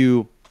when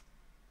you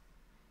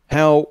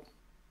how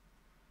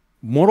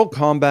Mortal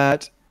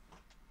Kombat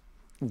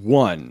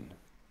 1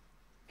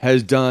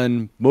 has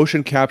done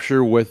motion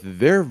capture with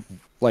their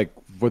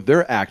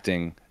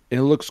acting, and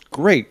it looks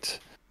great.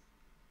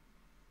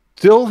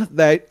 Still,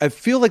 that I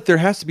feel like there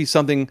has to be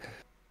something.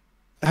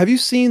 Have you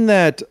seen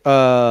that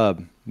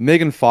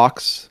Megan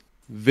Fox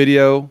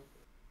video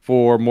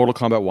for Mortal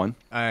Kombat 1?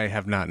 I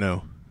have not.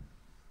 No.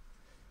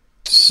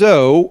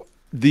 So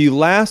the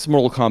last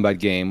Mortal Kombat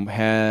game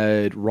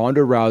had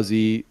Ronda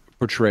Rousey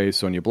portray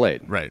Sonya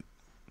Blade, Right.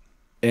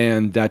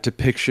 and that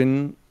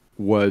depiction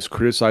was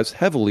criticized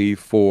heavily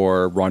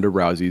for Ronda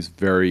Rousey's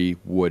very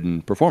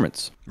wooden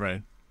performance.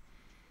 Right.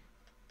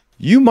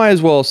 You might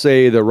as well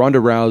say that Ronda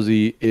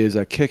Rousey is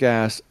a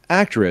kick-ass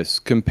actress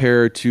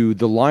compared to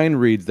the line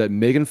reads that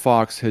Megan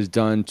Fox has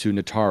done to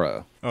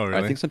Natara. Oh I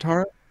really? think it's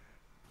Natara.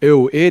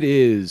 Ew, it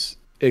is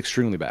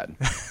extremely bad.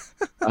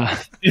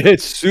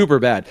 It's super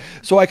bad.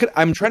 So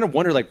I'm trying to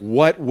wonder, like,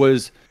 what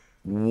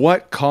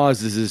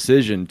caused this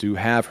decision to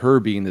have her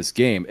be in this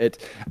game.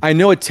 I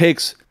know it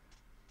takes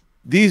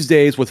these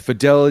days with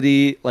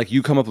fidelity, like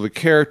you come up with a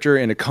character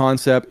and a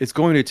concept, it's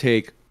going to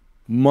take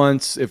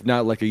months, if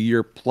not like a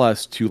year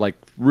plus, to like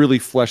really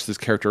flesh this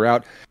character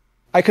out.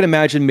 I could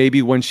imagine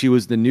maybe when she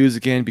was in the news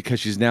again because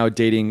she's now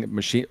dating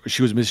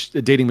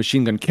dating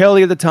Machine Gun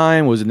Kelly at the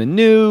time, was in the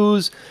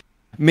news.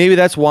 Maybe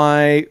that's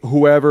why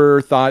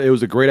whoever thought it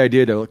was a great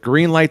idea to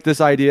greenlight this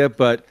idea.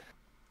 But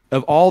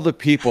of all the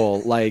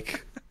people,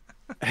 like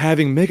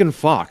having Megan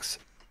Fox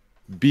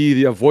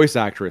be the voice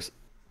actress,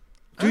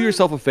 do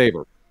yourself a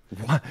favor.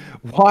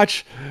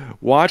 Watch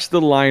the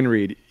line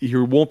read.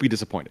 You won't be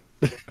disappointed.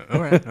 All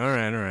right. All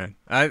right. All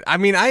right. I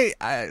mean, I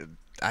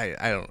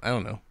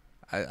don't know.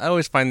 I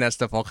always find that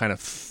stuff all kind of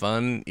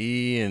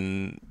funny,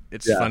 and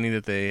it's Yeah. funny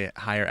that they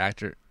hire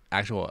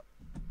actual.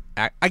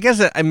 I guess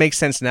it makes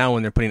sense now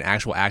when they're putting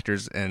actual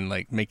actors and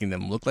like making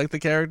them look like the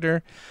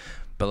character,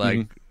 but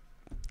like,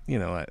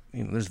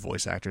 there's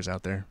voice actors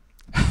out there.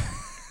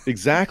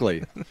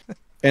 Exactly.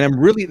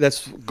 And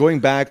that's going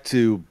back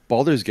to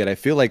Baldur's Gate. I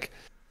feel like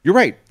you're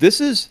right.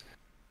 This is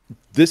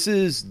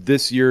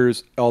this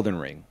year's Elden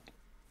Ring,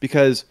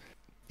 because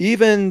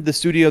even the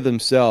studio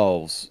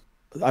themselves,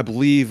 I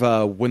believe,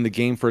 when the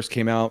game first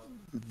came out,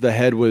 the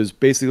head was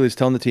basically just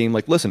telling the team,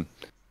 like, listen,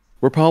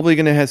 we're probably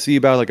going to see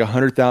about like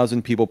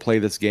 100,000 people play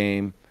this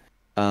game.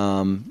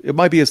 It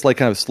might be a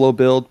kind of slow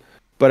build,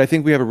 but I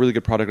think we have a really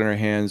good product in our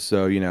hands.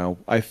 So,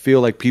 I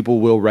feel like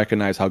people will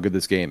recognize how good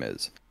this game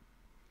is.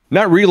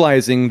 Not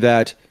realizing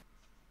that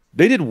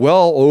they did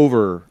well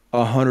over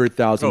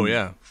 100,000 Oh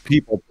yeah.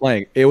 people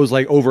playing. It was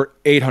like over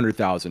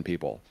 800,000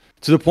 people,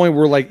 to the point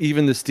where like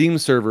even the Steam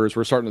servers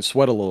were starting to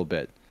sweat a little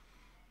bit.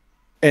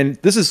 And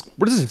this is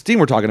Steam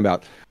we're talking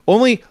about.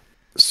 Only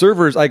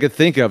servers I could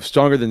think of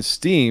stronger than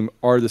Steam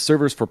are the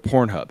servers for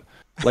Pornhub.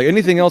 Like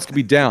anything else could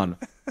be down.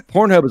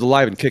 Pornhub is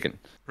alive and kicking.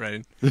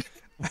 Right.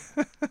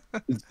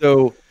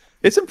 So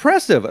it's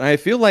impressive. And I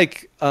feel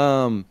like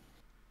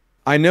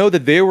I know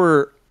that they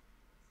were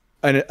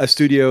a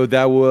studio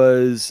that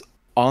was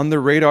on the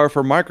radar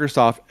for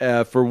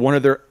Microsoft for one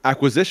of their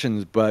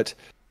acquisitions, but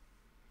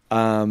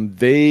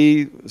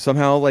they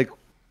somehow like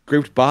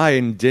scraped by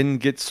and didn't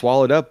get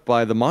swallowed up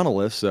by the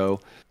monolith. So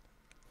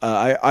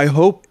I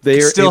hope they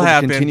Could are still able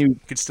happen. to continue.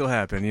 Could still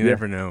happen. You Yeah.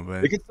 never know.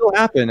 But It could still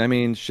happen. I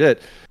mean,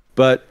 shit.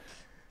 But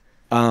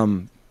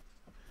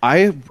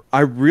I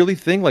really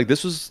think like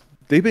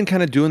they've been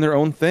kind of doing their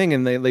own thing,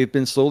 and they've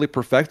been slowly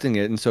perfecting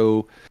it. And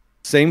so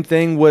same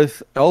thing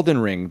with Elden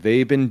Ring.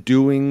 They've been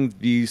doing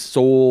the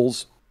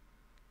Souls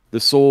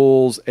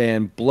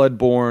and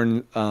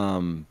Bloodborne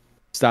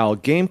style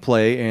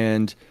gameplay,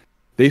 and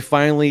they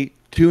finally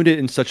tuned it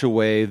in such a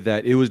way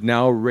that it was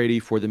now ready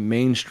for the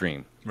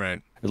mainstream.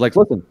 right. It's like,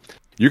 listen,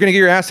 you're gonna get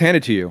your ass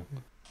handed to you,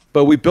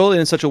 but we built it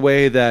in such a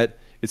way that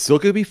it's still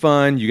gonna be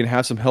fun. You can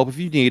have some help if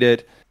you need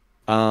it,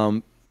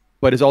 but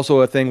it's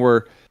also a thing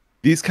where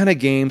these kind of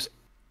games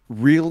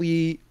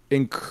really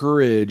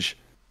encourage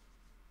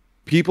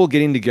people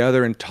getting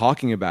together and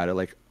talking about it.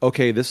 Like,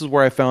 okay, this is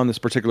where I found this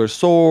particular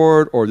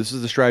sword, or this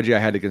is the strategy I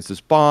had against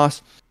this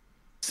boss.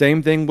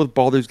 Same thing with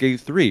Baldur's Gate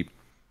 3.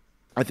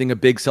 I think a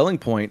big selling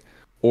point,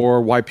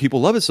 or why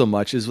people love it so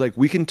much, is like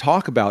we can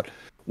talk about,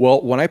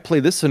 well, when I play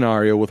this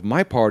scenario with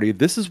my party,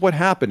 this is what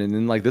happened, and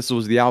then like this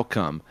was the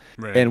outcome.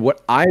 Right. And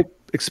what I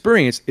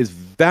experienced is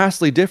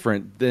vastly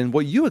different than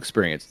what you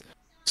experienced.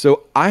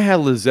 So I had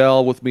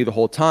Lizelle with me the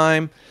whole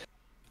time.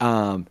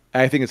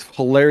 I think it's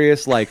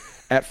hilarious. Like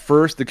at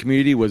first, the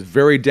community was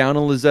very down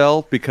on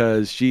Lizelle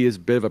because she is a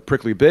bit of a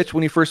prickly bitch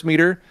when you first meet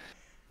her,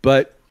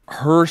 but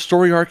her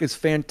story arc is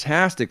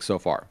fantastic so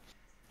far.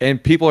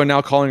 And people are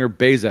now calling her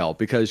Bazel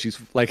because she's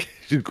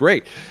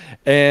great.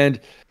 And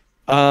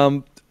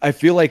I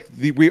feel like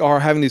we are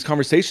having these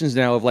conversations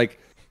now of like,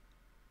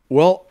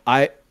 well,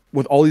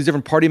 with all these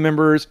different party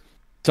members,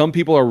 some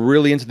people are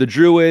really into the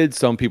druid,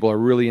 some people are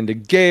really into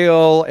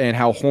Gale, and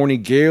how horny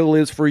Gale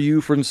is for you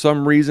for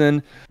some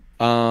reason.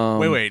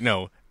 Wait,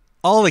 no.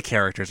 All the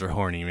characters are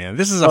horny, man.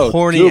 This is a Oh,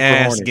 horny super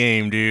ass horny.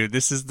 game, dude.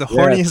 This is the Yes.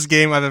 horniest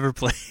game I've ever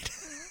played.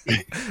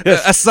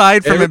 Yes.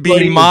 Aside from it being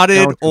Everybody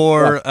is down modded to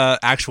or fuck.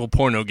 actual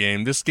porno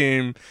game, this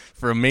game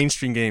for a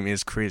mainstream game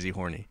is crazy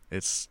horny.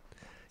 It's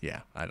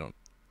yeah, I don't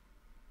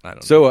know.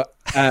 So,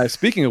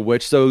 speaking of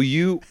which, so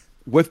you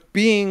with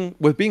being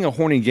a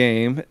horny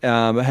game,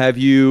 have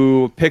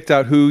you picked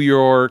out who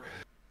your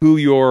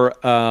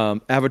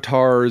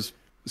avatar's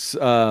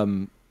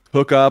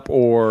hookup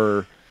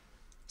or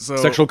So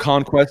sexual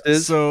conquest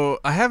is? So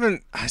I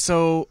haven't.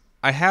 So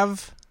I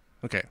have.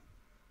 Okay.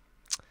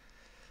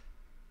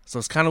 So I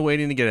was kind of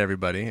waiting to get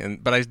everybody,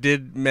 but I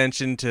did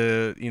mention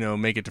to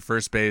make it to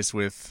first base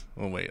with.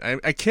 Oh wait,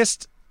 I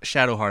kissed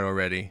Shadowheart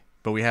already,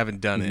 but we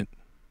haven't done it.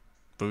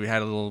 But we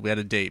had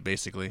a date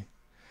basically.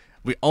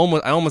 I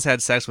almost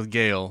had sex with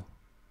Gale,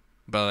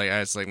 but like I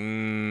was like,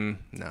 no,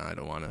 I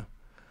don't want to.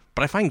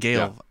 But I find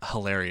Gale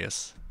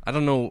hilarious. I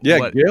don't know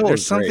what. Gale There's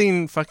is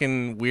something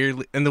fucking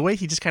weird, and the way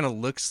he just kind of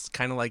looks,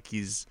 kind of like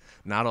he's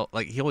not all,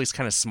 like he always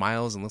kind of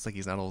smiles and looks like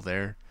he's not all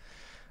there.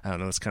 I don't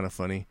know. It's kind of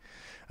funny.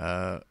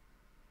 I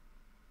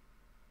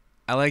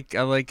like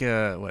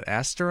what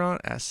Asteron?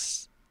 How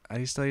do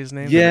you say his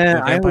name? Yeah, the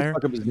I always vampire.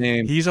 fuck up his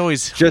name. He's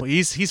always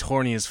Just- he's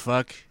horny as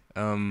fuck.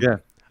 Yeah,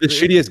 the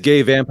shittiest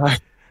gay vampire.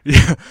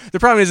 Yeah. The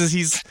problem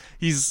is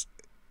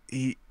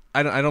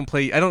I don't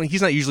play.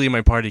 He's not usually in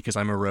my party because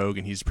I'm a rogue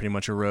and he's pretty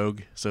much a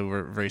rogue. So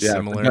we're very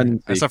similar,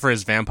 redundancy. except for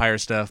his vampire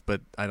stuff.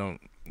 But I don't.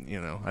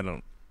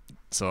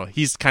 So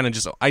he's kind of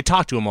just. I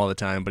talk to him all the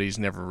time, but he's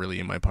never really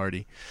in my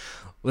party.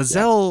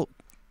 Lizelle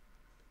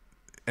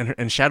and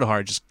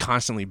Shadowheart just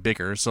constantly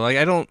bicker. So like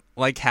I don't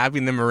like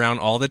having them around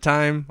all the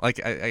time.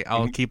 Like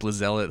I'll keep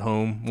Lizelle at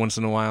home once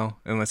in a while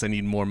unless I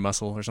need more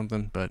muscle or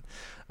something. But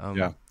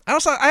I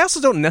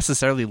also don't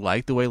necessarily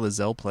like the way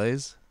Lizelle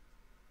plays.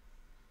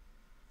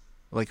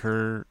 Like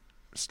her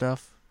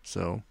stuff,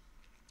 so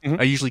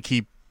I usually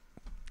keep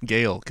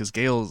Gale because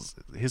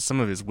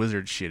some of his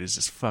wizard shit is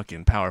just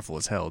fucking powerful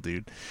as hell,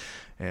 dude.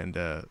 And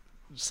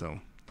so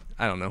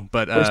I don't know,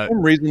 but For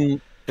some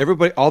reason,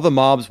 all the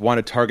mobs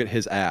want to target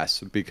his ass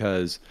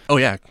because oh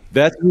yeah,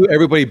 that's who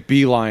everybody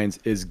beelines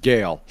is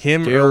Gale.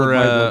 him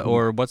Gale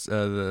or what's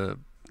what's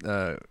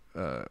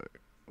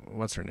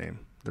her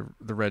name?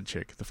 The red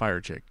chick, the fire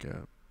chick.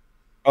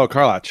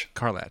 Karlach.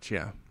 Karlach,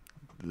 yeah.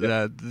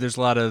 There's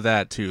a lot of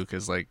that too,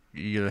 because like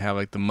you either have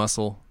like the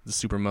muscle, the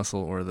super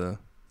muscle, or the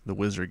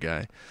wizard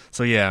guy.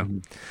 So yeah,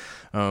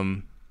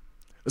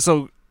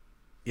 so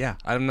yeah,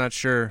 I'm not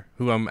sure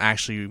who I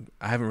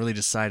haven't really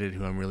decided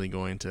who I'm really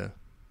going to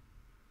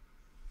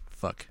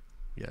fuck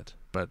yet.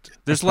 But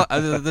there's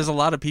there's a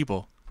lot of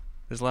people,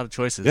 there's a lot of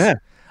choices. Yeah.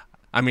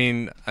 I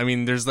mean,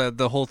 there's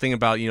the whole thing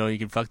about you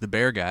can fuck the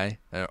bear guy.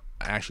 I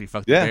actually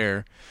fucked the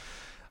bear.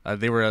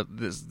 They were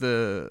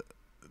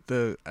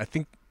I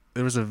think.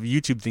 There was a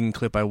YouTube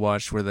clip I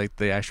watched where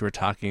they actually were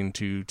talking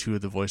to two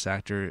of the voice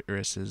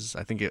actresses.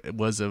 I think it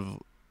was of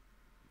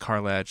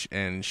Karlach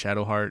and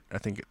Shadowheart. I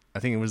think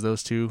it was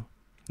those two,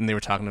 and they were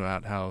talking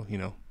about how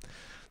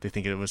they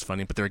think it was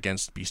funny, but they're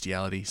against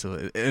bestiality.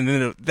 So and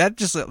then that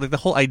just like the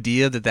whole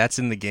idea that that's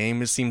in the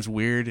game, it seems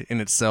weird in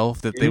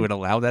itself that they would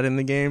allow that in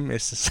the game.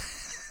 It's just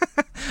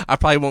I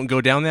probably won't go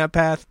down that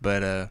path,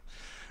 but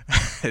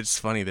it's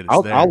funny that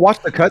it's there. I'll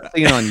watch the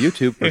cutscene on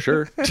YouTube for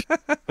sure.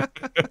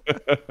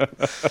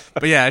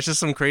 But yeah, it's just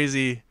some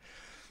crazy.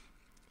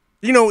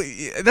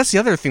 That's the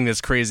other thing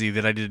that's crazy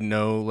that I didn't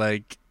know.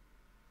 Like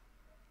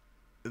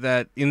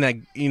that in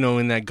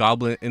that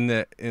goblin in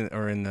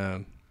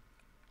the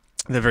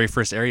very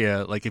first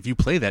area. Like if you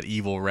play that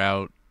evil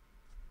route,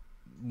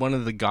 one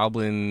of the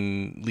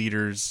goblin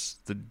leaders,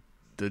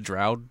 the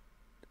drow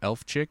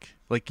elf chick,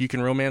 like you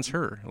can romance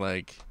her.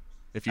 Like.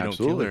 If you don't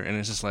kill her, and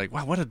it's just like,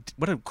 wow, what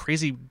a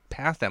crazy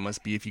path that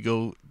must be if you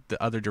go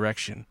the other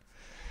direction.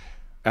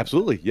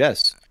 Absolutely,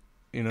 yes.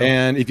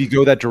 And if you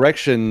go that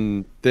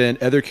direction, then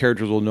other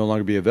characters will no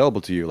longer be available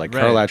to you. Like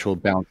Karlach will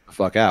bounce the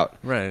fuck out.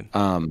 Right.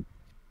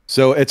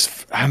 So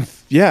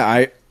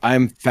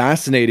I'm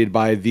fascinated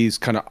by these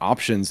kind of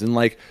options, and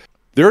like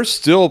there are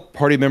still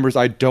party members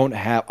I don't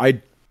have.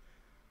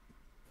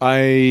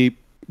 I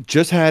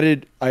just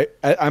added.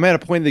 I'm at a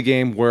point in the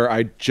game where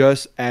I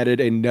just added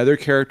another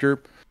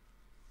character.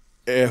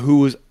 Who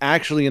was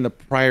actually in the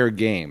prior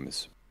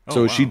games.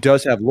 So she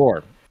does have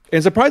lore.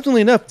 And surprisingly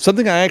enough,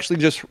 something I actually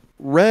just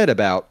read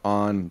about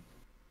on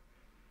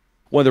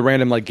one of the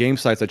random like game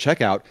sites I check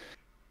out,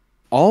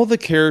 all the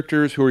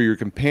characters who are your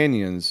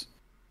companions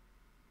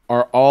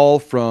are all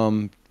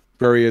from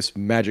various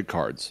magic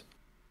cards.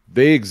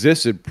 They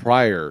existed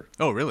prior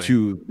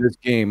to this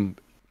game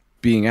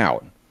being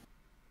out.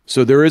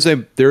 So there is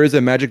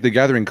a Magic the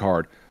Gathering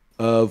card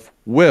of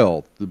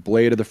Will, the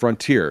Blade of the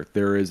Frontier.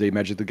 There is a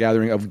Magic the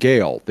Gathering of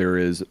Gale. There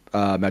is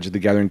a Magic the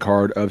Gathering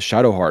card of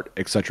Shadowheart,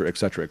 etc.,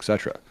 etc.,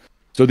 etc.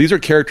 So these are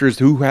characters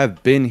who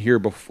have been here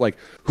before, like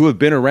who have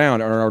been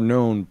around or are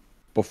known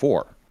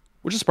before.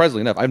 Which is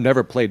surprisingly enough, I've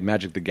never played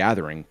Magic the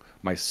Gathering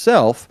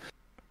myself,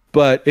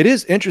 but it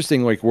is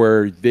interesting, like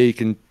where they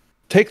can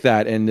take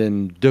that and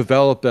then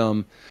develop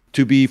them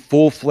to be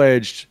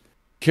full-fledged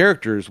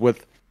characters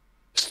with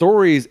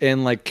stories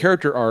and like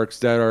character arcs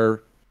that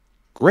are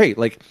great.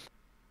 Like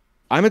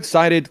I'm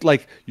excited.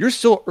 Like you're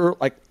still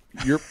like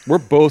we're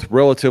both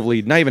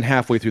relatively not even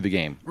halfway through the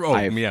game. Oh,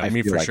 yeah,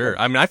 me for sure.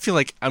 I mean, I feel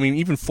like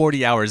even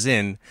 40 hours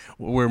in,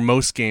 where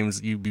most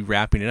games you'd be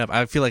wrapping it up.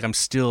 I feel like I'm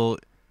still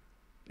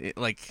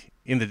like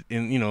in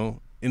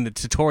the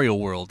tutorial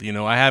world. You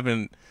know, I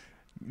haven't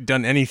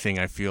done anything.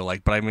 I feel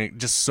like, but I mean,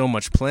 just so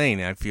much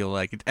playing. I feel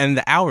like, and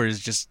the hours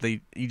just you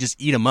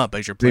just eat them up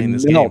as you're playing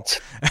this game.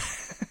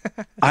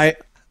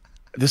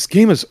 This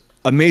game is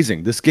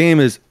amazing. This game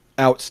is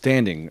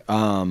outstanding.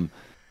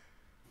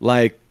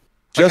 Like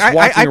just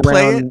walking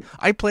around.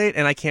 I play it,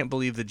 and I can't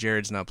believe that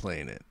Jared's not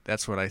playing it.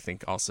 That's what I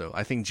think. Also,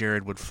 I think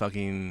Jared would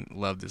fucking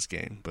love this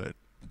game, but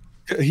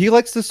he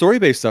likes the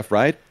story-based stuff,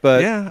 right?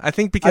 But yeah, I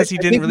think because he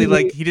didn't really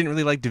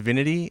like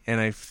Divinity, and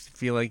I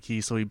feel like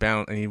he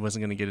bounced and he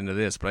wasn't going to get into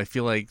this. But I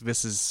feel like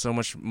this is so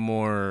much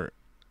more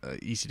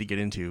easy to get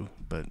into.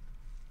 But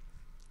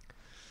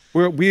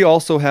we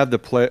also have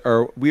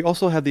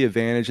the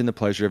advantage and the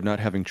pleasure of not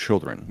having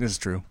children. This is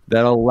true.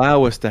 That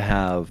allow us to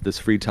have this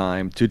free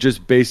time to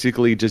just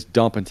basically just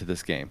dump into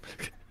this game.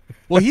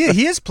 Well,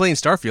 he is playing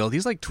Starfield.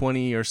 He's like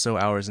 20 or so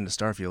hours into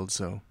Starfield,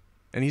 so.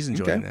 And he's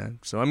enjoying that.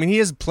 So I mean, he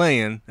is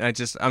playing.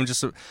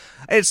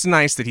 It's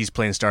nice that he's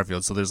playing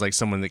Starfield. So there's like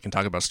someone that can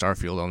talk about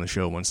Starfield on the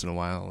show once in a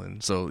while,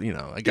 and so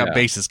I got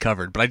bases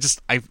covered. But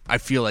I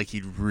feel like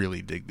he'd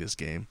really dig this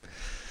game.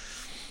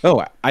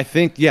 Oh, I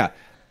think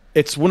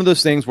it's one of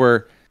those things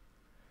where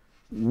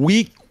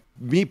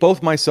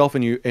both myself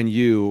and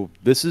you.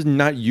 This is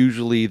not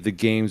usually the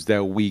games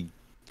that we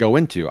go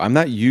into. I'm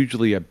not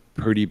usually a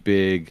pretty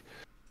big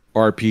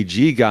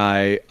RPG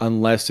guy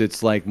unless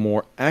it's like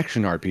more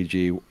action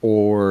RPG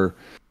or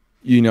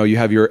you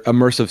have your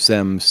immersive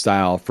sim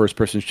style first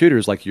person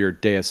shooters like your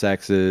Deus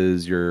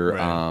Exes, your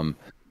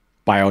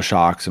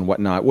BioShocks and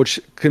whatnot, which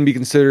can be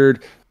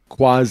considered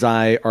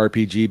quasi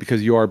RPG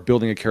because you are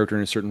building a character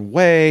in a certain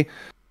way.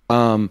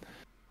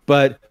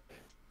 But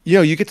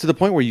you get to the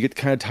point where you get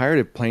kind of tired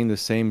of playing the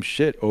same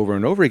shit over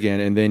and over again,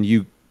 and then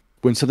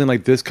when something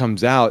like this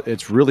comes out,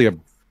 it's really a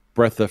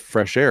breath of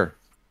fresh air.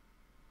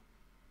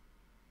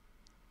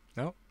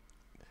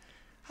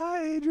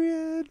 Hi,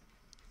 Adrian.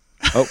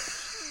 Oh,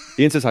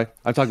 Ian says hi.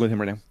 I'm talking with him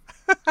right now.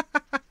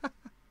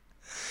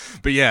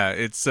 But yeah,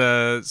 it's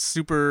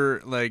super,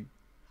 like,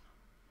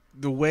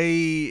 the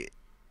way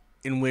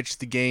in which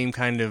the game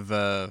kind of,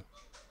 I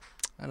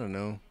don't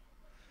know.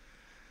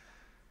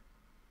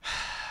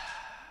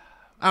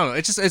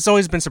 It's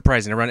always been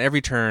surprising. Around every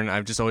turn,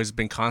 I've just always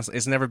been constant.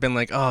 It's never been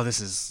like, oh,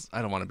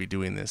 I don't want to be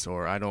doing this,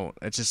 or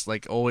it's just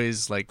like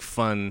always like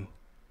fun.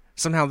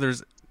 Somehow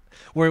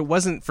where it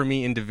wasn't for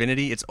me in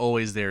Divinity, it's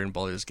always there in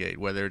Baldur's Gate.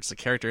 Whether it's a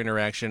character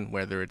interaction,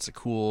 whether it's a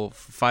cool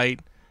fight,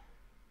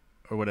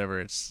 or whatever,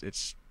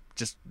 it's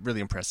just really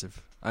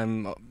impressive.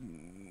 I'm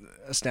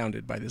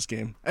astounded by this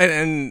game,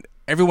 and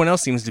everyone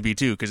else seems to be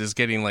too, because it's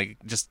getting like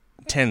just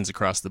 10s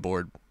across the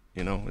board.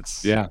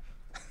 It's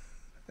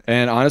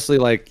And honestly,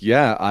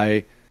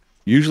 I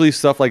usually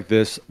stuff like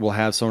this will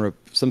have some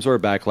sort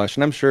of backlash,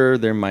 and I'm sure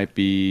there might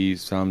be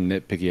some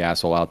nitpicky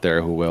asshole out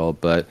there who will,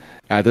 but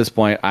at this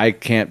point, I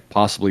can't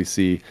possibly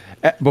see.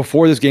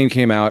 Before this game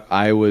came out,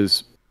 I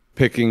was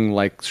picking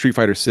like Street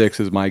Fighter 6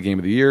 as my game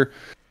of the year.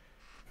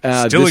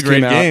 Still a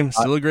great game.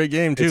 Still a great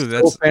game too.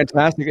 That's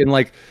fantastic, and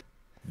like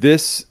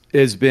this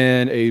has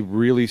been a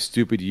really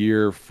stupid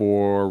year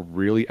for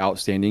really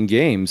outstanding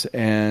games,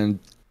 and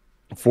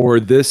for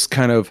this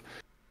kind of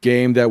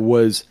game that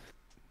was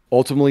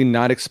ultimately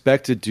not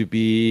expected to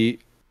be.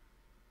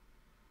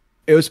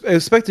 It was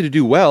expected to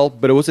do well,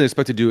 but it wasn't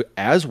expected to do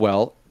as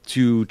well.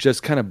 To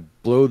just kind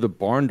of blow the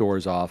barn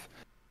doors off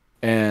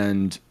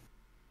and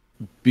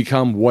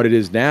become what it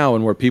is now,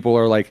 and where people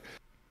are like,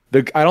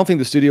 I don't think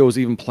the studio was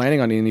even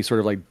planning on any sort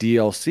of like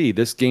DLC.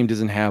 This game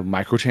doesn't have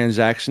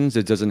microtransactions.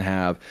 It doesn't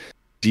have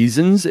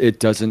seasons.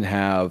 It doesn't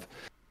have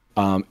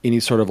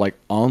any sort of like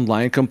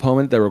online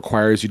component that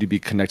requires you to be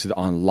connected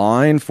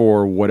online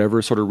for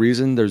whatever sort of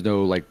reason. There's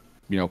no like,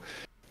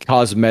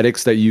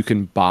 cosmetics that you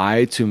can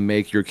buy to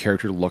make your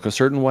character look a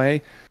certain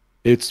way.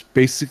 It's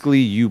basically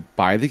you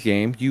buy the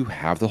game, you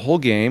have the whole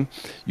game,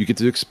 you get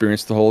to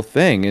experience the whole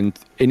thing. And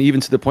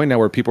even to the point now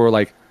where people are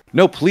like,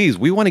 no, please,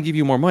 we want to give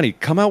you more money.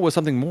 Come out with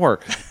something more.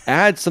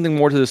 Add something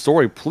more to the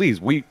story,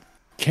 please. We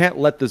can't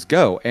let this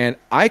go. And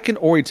I can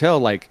already tell,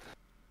 like,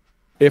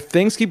 if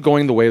things keep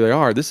going the way they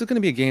are, this is going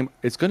to be a game,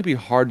 it's going to be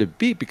hard to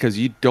beat because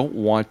you don't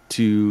want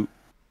to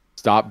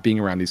stop being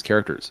around these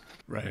characters.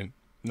 Right.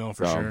 No,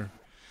 for sure.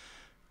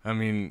 I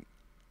mean,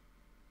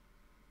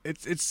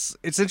 it's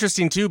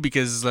interesting too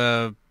because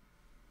I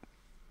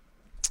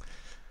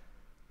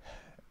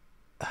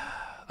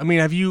mean,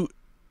 how do you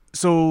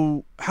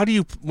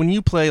when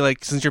you play,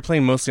 like, since you're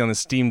playing mostly on the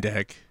Steam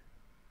Deck,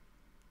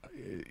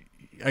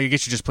 I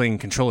guess you're just playing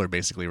controller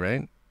basically,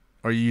 right?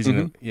 Or are you using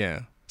Mhm. it? Yeah.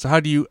 So how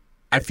do you?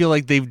 I feel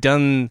like they've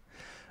done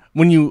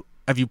when you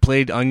have you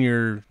played on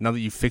your now that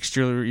you fixed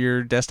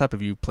your desktop.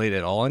 Have you played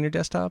at all on your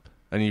desktop?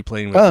 And you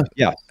playing with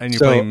Yeah. and you're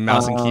So, playing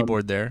mouse and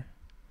keyboard there.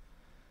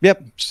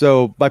 yep.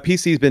 So my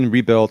PC's been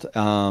rebuilt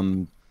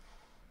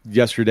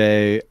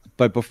yesterday,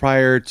 but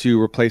prior to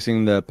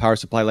replacing the power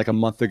supply like a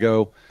month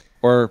ago,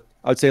 or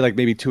I would say like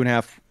maybe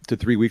 2.5 to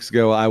 3 weeks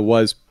ago, I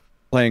was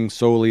playing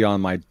solely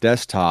on my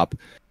desktop,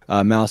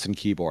 mouse and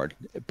keyboard.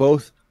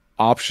 Both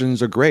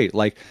options are great.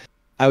 Like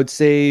I would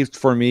say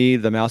for me,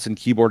 the mouse and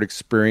keyboard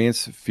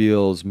experience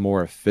feels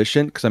more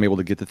efficient because I'm able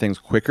to get the things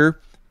quicker.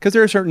 Because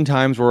there are certain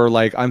times where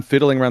like I'm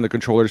fiddling around the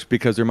controllers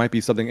because there might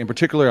be something in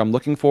particular I'm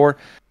looking for.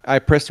 I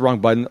pressed the wrong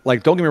button.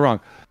 Like, don't get me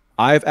wrong,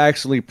 I've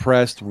actually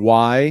pressed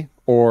Y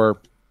or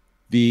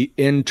the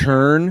in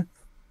turn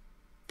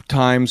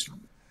times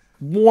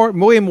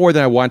way more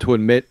than I want to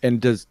admit,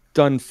 and just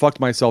done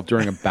fucked myself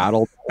during a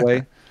battle that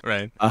way.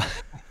 Right.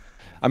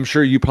 I'm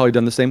sure you probably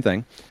done the same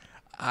thing.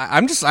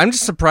 I'm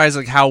just surprised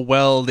like how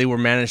well they were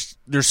managed.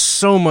 There's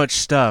so much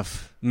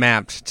stuff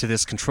mapped to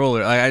this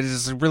controller. It's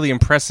just really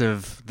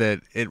impressive that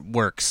it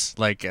works.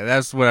 Like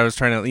that's what I was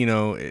trying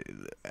to,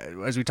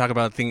 as we talk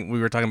about we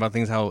were talking about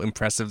things how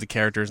impressive the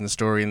characters and the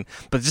story,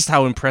 but just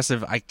how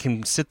impressive I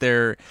can sit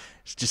down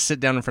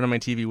in front of my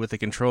TV with a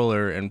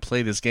controller and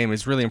play this game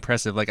is really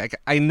impressive. Like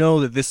I know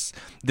that this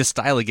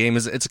style of game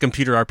it's a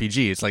computer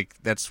RPG. It's like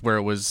that's where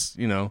it was,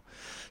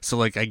 So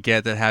like I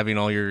get that having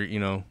all your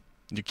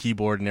your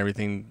keyboard and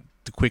everything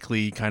to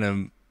quickly kind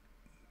of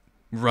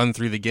run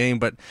through the game,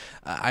 but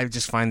I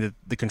just find that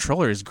the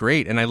controller is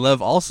great, and I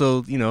love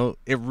also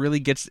it really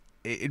gets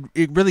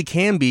it really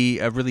can be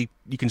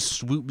you can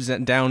swoop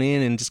down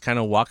in and just kind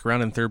of walk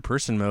around in third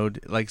person mode,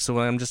 like so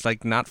when I'm just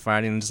like not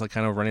fighting and just like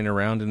kind of running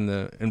around in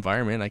the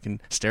environment, I can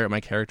stare at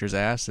my character's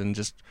ass and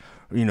just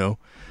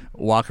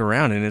walk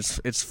around, and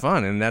it's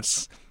fun, and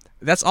that's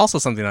also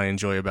something I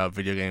enjoy about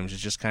video games, is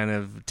just kind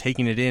of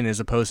taking it in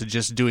as opposed to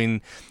just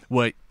doing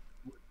what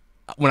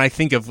when I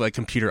think of like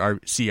computer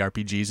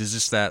CRPGs is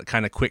just that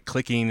kind of quick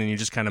clicking and you're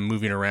just kind of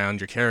moving around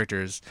your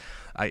characters,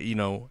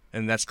 and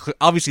that's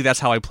obviously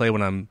that's how I play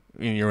when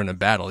you're in a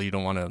battle. You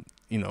don't want to,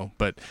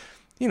 but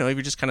if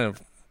you're just kind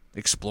of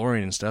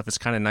exploring and stuff, it's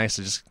kind of nice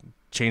to just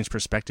change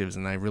perspectives,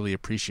 and I really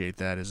appreciate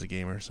that as a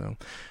gamer. So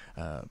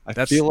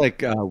I feel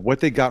like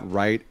what they got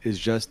right is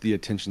just the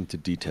attention to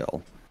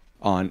detail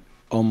on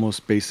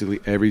almost basically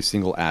every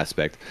single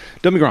aspect.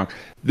 Don't get me wrong.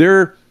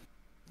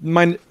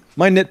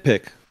 My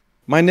nitpick.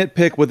 My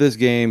nitpick with this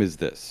game is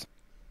this.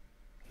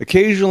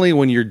 Occasionally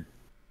when you're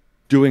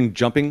doing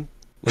jumping,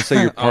 let's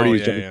say your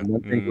party is jumping from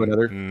one thing to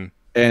another, and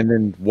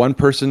then one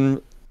person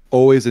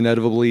always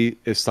inevitably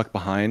is stuck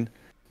behind,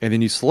 and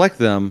then you select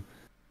them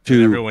to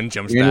and everyone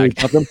jumps back.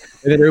 Them,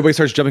 and then everybody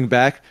starts jumping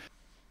back.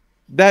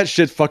 That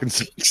shit fucking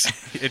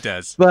sucks. It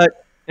does.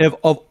 But if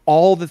of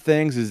all the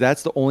things,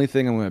 that's the only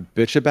thing I'm going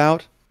to bitch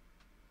about?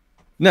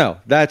 No,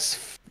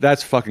 that's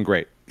fucking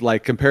great.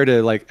 Like compared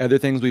to like other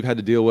things we've had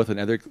to deal with and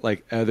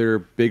other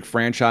big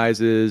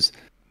franchises,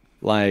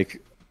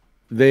 like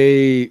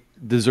they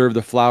deserve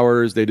the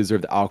flowers, they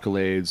deserve the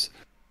accolades.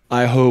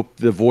 I hope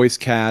the voice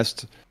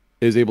cast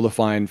is able to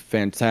find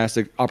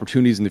fantastic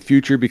opportunities in the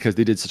future because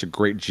they did such a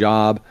great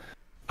job.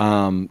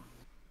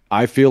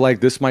 I feel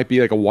like this might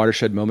be like a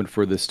watershed moment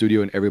for the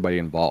studio and everybody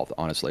involved,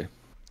 honestly.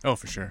 Oh,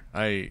 for sure.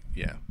 I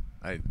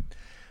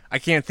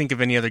can't think of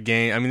any other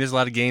game. I mean, there's a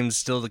lot of games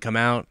still to come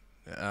out,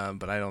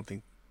 but I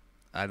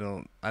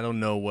don't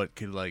know what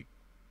could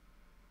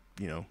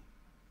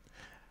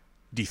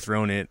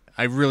dethrone it.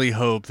 I really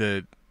hope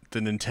that the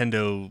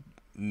Nintendo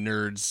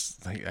nerds,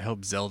 I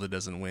hope Zelda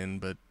doesn't win,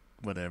 but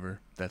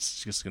whatever.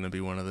 That's just going to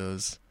be one of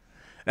those.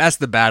 That's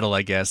the battle,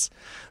 I guess.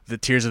 The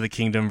Tears of the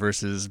Kingdom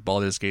versus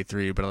Baldur's Gate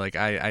 3, but like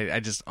I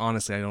just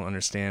honestly I don't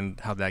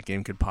understand how that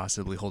game could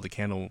possibly hold a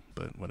candle,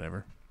 but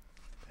whatever.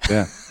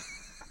 Yeah.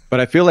 But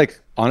I feel like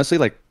honestly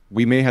like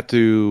we may have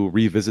to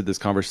revisit this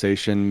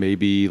conversation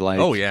maybe like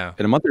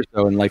in a month or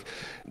so, and like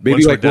maybe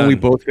Once like we're when we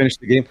done. both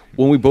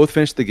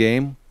finish the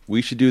game,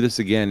 we should do this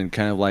again and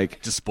kind of like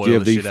Just spoil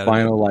give the the shit out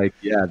final of it.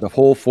 the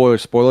whole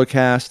spoiler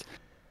cast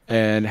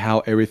and how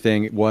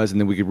everything was, and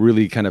then we could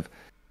really kind of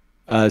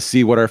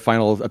see what our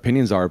final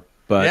opinions are.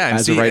 But Yeah, and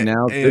as of right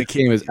now, and this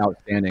game is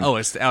outstanding. Oh,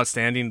 it's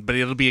outstanding, but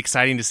it'll be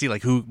exciting to see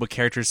like what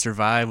characters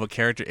survive, what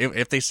character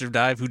if they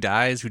survive, who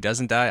dies, who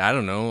doesn't die, I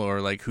don't know, or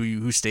like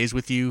who stays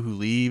with you, who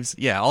leaves.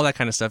 Yeah, all that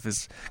kind of stuff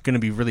is going to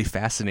be really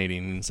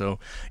fascinating. And so,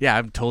 yeah,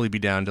 I'd totally be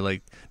down to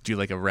like do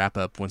like a wrap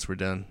up once we're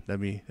done.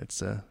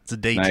 It's a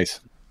date. Nice.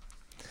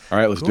 All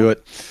right, let's Cool. do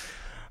it.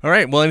 All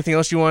right. Well, anything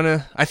else you want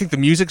to? I think the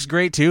music's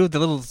great too.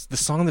 The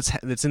song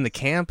that's in the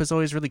camp is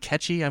always really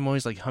catchy. I'm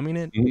always like humming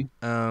it.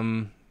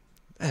 Mm-hmm.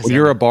 When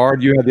you're a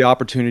bard, you have the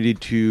opportunity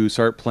to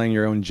start playing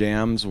your own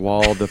jams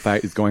while the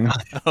fight is going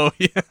on. Oh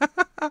yeah.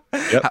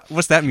 Yep.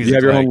 What's that music? You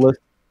have your like? own list.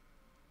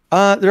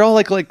 They're all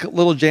like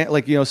little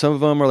like some of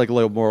them are like a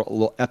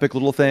little epic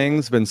little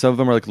things, but some of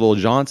them are like little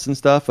jaunts and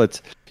stuff.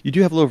 But you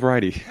do have a little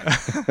variety.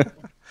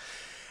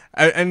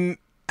 And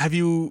have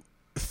you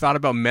thought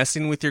about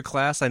messing with your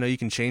class? I know you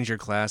can change your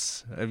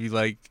class. Have you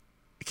like?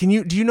 Do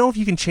you know if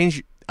you can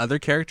change other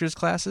characters'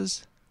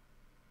 classes?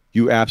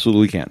 You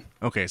absolutely can.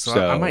 Okay,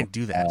 so I might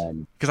do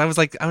that because I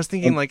was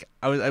thinking like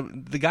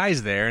the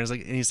guy's there and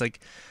he's like,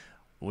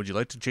 would you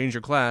like to change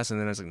your class? And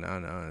then I was like,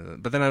 no.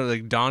 But then I was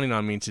like dawning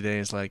on me today.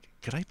 It's like,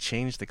 could I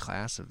change the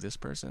class of this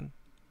person?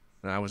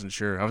 And I wasn't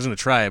sure. I was gonna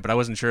try it, but I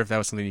wasn't sure if that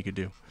was something you could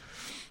do.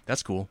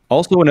 That's cool.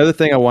 Also, another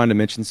thing I wanted to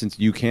mention, since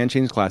you can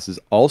change classes,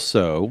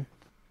 also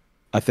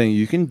a thing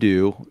you can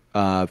do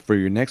for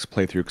your next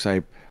playthrough,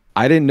 because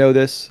I didn't know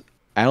this.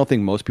 I don't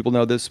think most people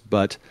know this,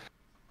 but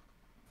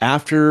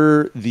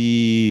after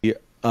the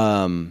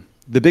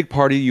big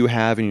party you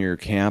have in your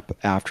camp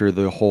after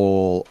the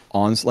whole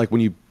like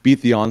when you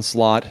beat the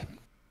onslaught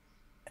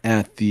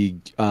at the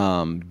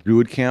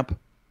druid camp.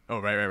 Oh,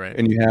 right.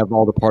 And you have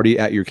all the party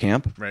at your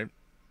camp. Right.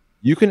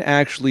 You can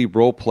actually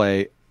role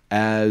play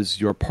as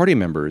your party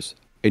members,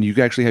 and you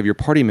can actually have your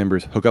party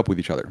members hook up with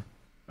each other.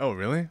 Oh,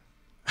 really?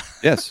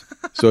 Yes.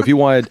 So if you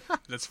wanted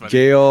That's funny.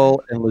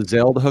 Gale and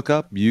Lizelle to hook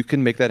up, you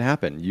can make that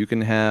happen. You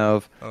can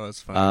have. Oh,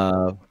 that's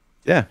funny.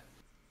 Yeah.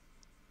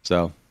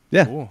 So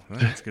yeah. Cool.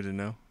 That's good to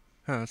know.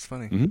 Oh, that's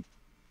funny. Mm-hmm.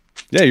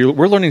 Yeah,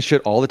 we're learning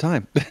shit all the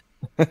time.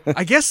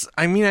 I guess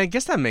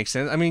that makes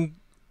sense. I mean,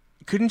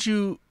 couldn't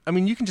you? I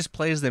mean, you can just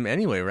play as them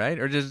anyway, right?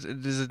 Or does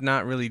it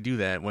not really do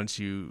that once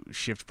you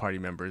shift party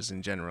members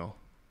in general?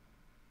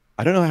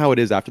 I don't know how it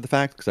is after the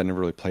fact because I never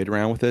really played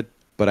around with it,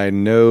 but I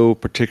know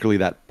particularly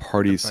that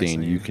party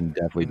scene, you can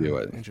definitely do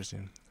it.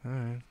 Interesting. All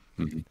right.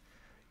 Mm-hmm.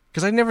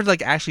 Because I never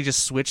like actually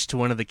just switched to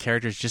one of the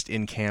characters just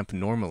in camp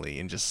normally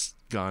and just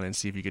gone and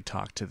see if you could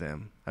talk to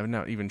them. I've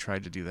not even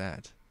tried to do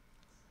that.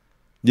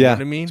 Yeah, you know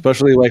what I mean?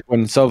 Especially like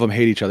when some of them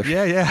hate each other.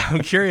 Yeah.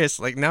 I'm curious.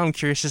 Like now, I'm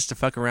curious just to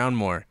fuck around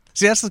more.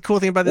 See, that's the cool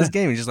thing about this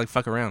game. You just like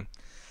fuck around,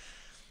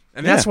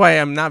 and that's why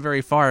I'm not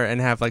very far and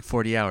have like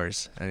 40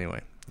 hours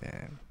anyway.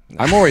 Yeah.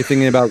 I'm already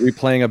thinking about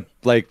replaying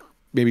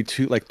maybe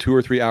 2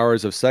 or 3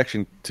 hours of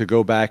section to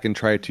go back and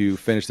try to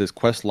finish this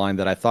quest line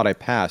that I thought I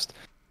passed.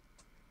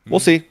 We'll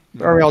see,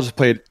 or I'll just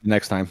play it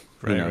next time.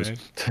 Who knows?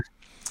 Right.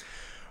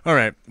 All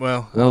right.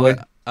 Well,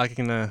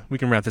 we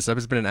can wrap this up.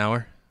 It's been an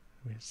hour.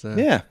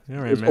 Yeah. All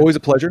right, it's man. always a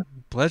pleasure.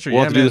 Pleasure.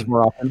 We'll have to do this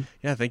more often.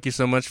 Yeah. Thank you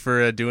so much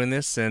for doing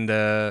this, and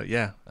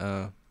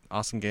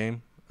awesome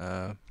game.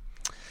 All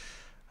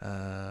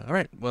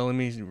right. Well, let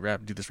me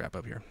do this wrap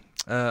up here.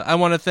 I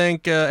want to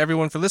thank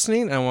everyone for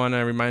listening. I want to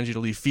remind you to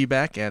leave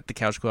feedback at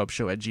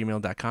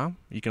thecouchcoopshow@gmail.com.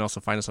 You can also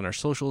find us on our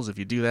socials if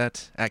you do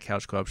that, at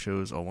Couch Co-op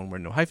Shows, all one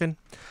word, no hyphen.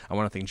 I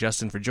want to thank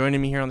Justin for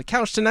joining me here on the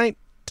couch tonight.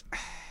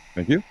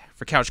 Thank you.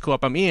 For Couch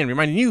Co-op, I'm Ian,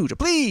 reminding you to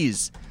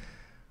please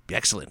be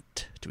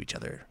excellent to each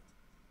other.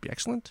 Be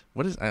excellent?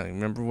 I don't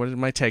remember what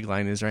my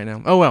tagline is right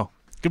now. Oh, well.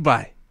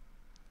 Goodbye.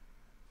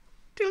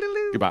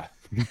 Goodbye.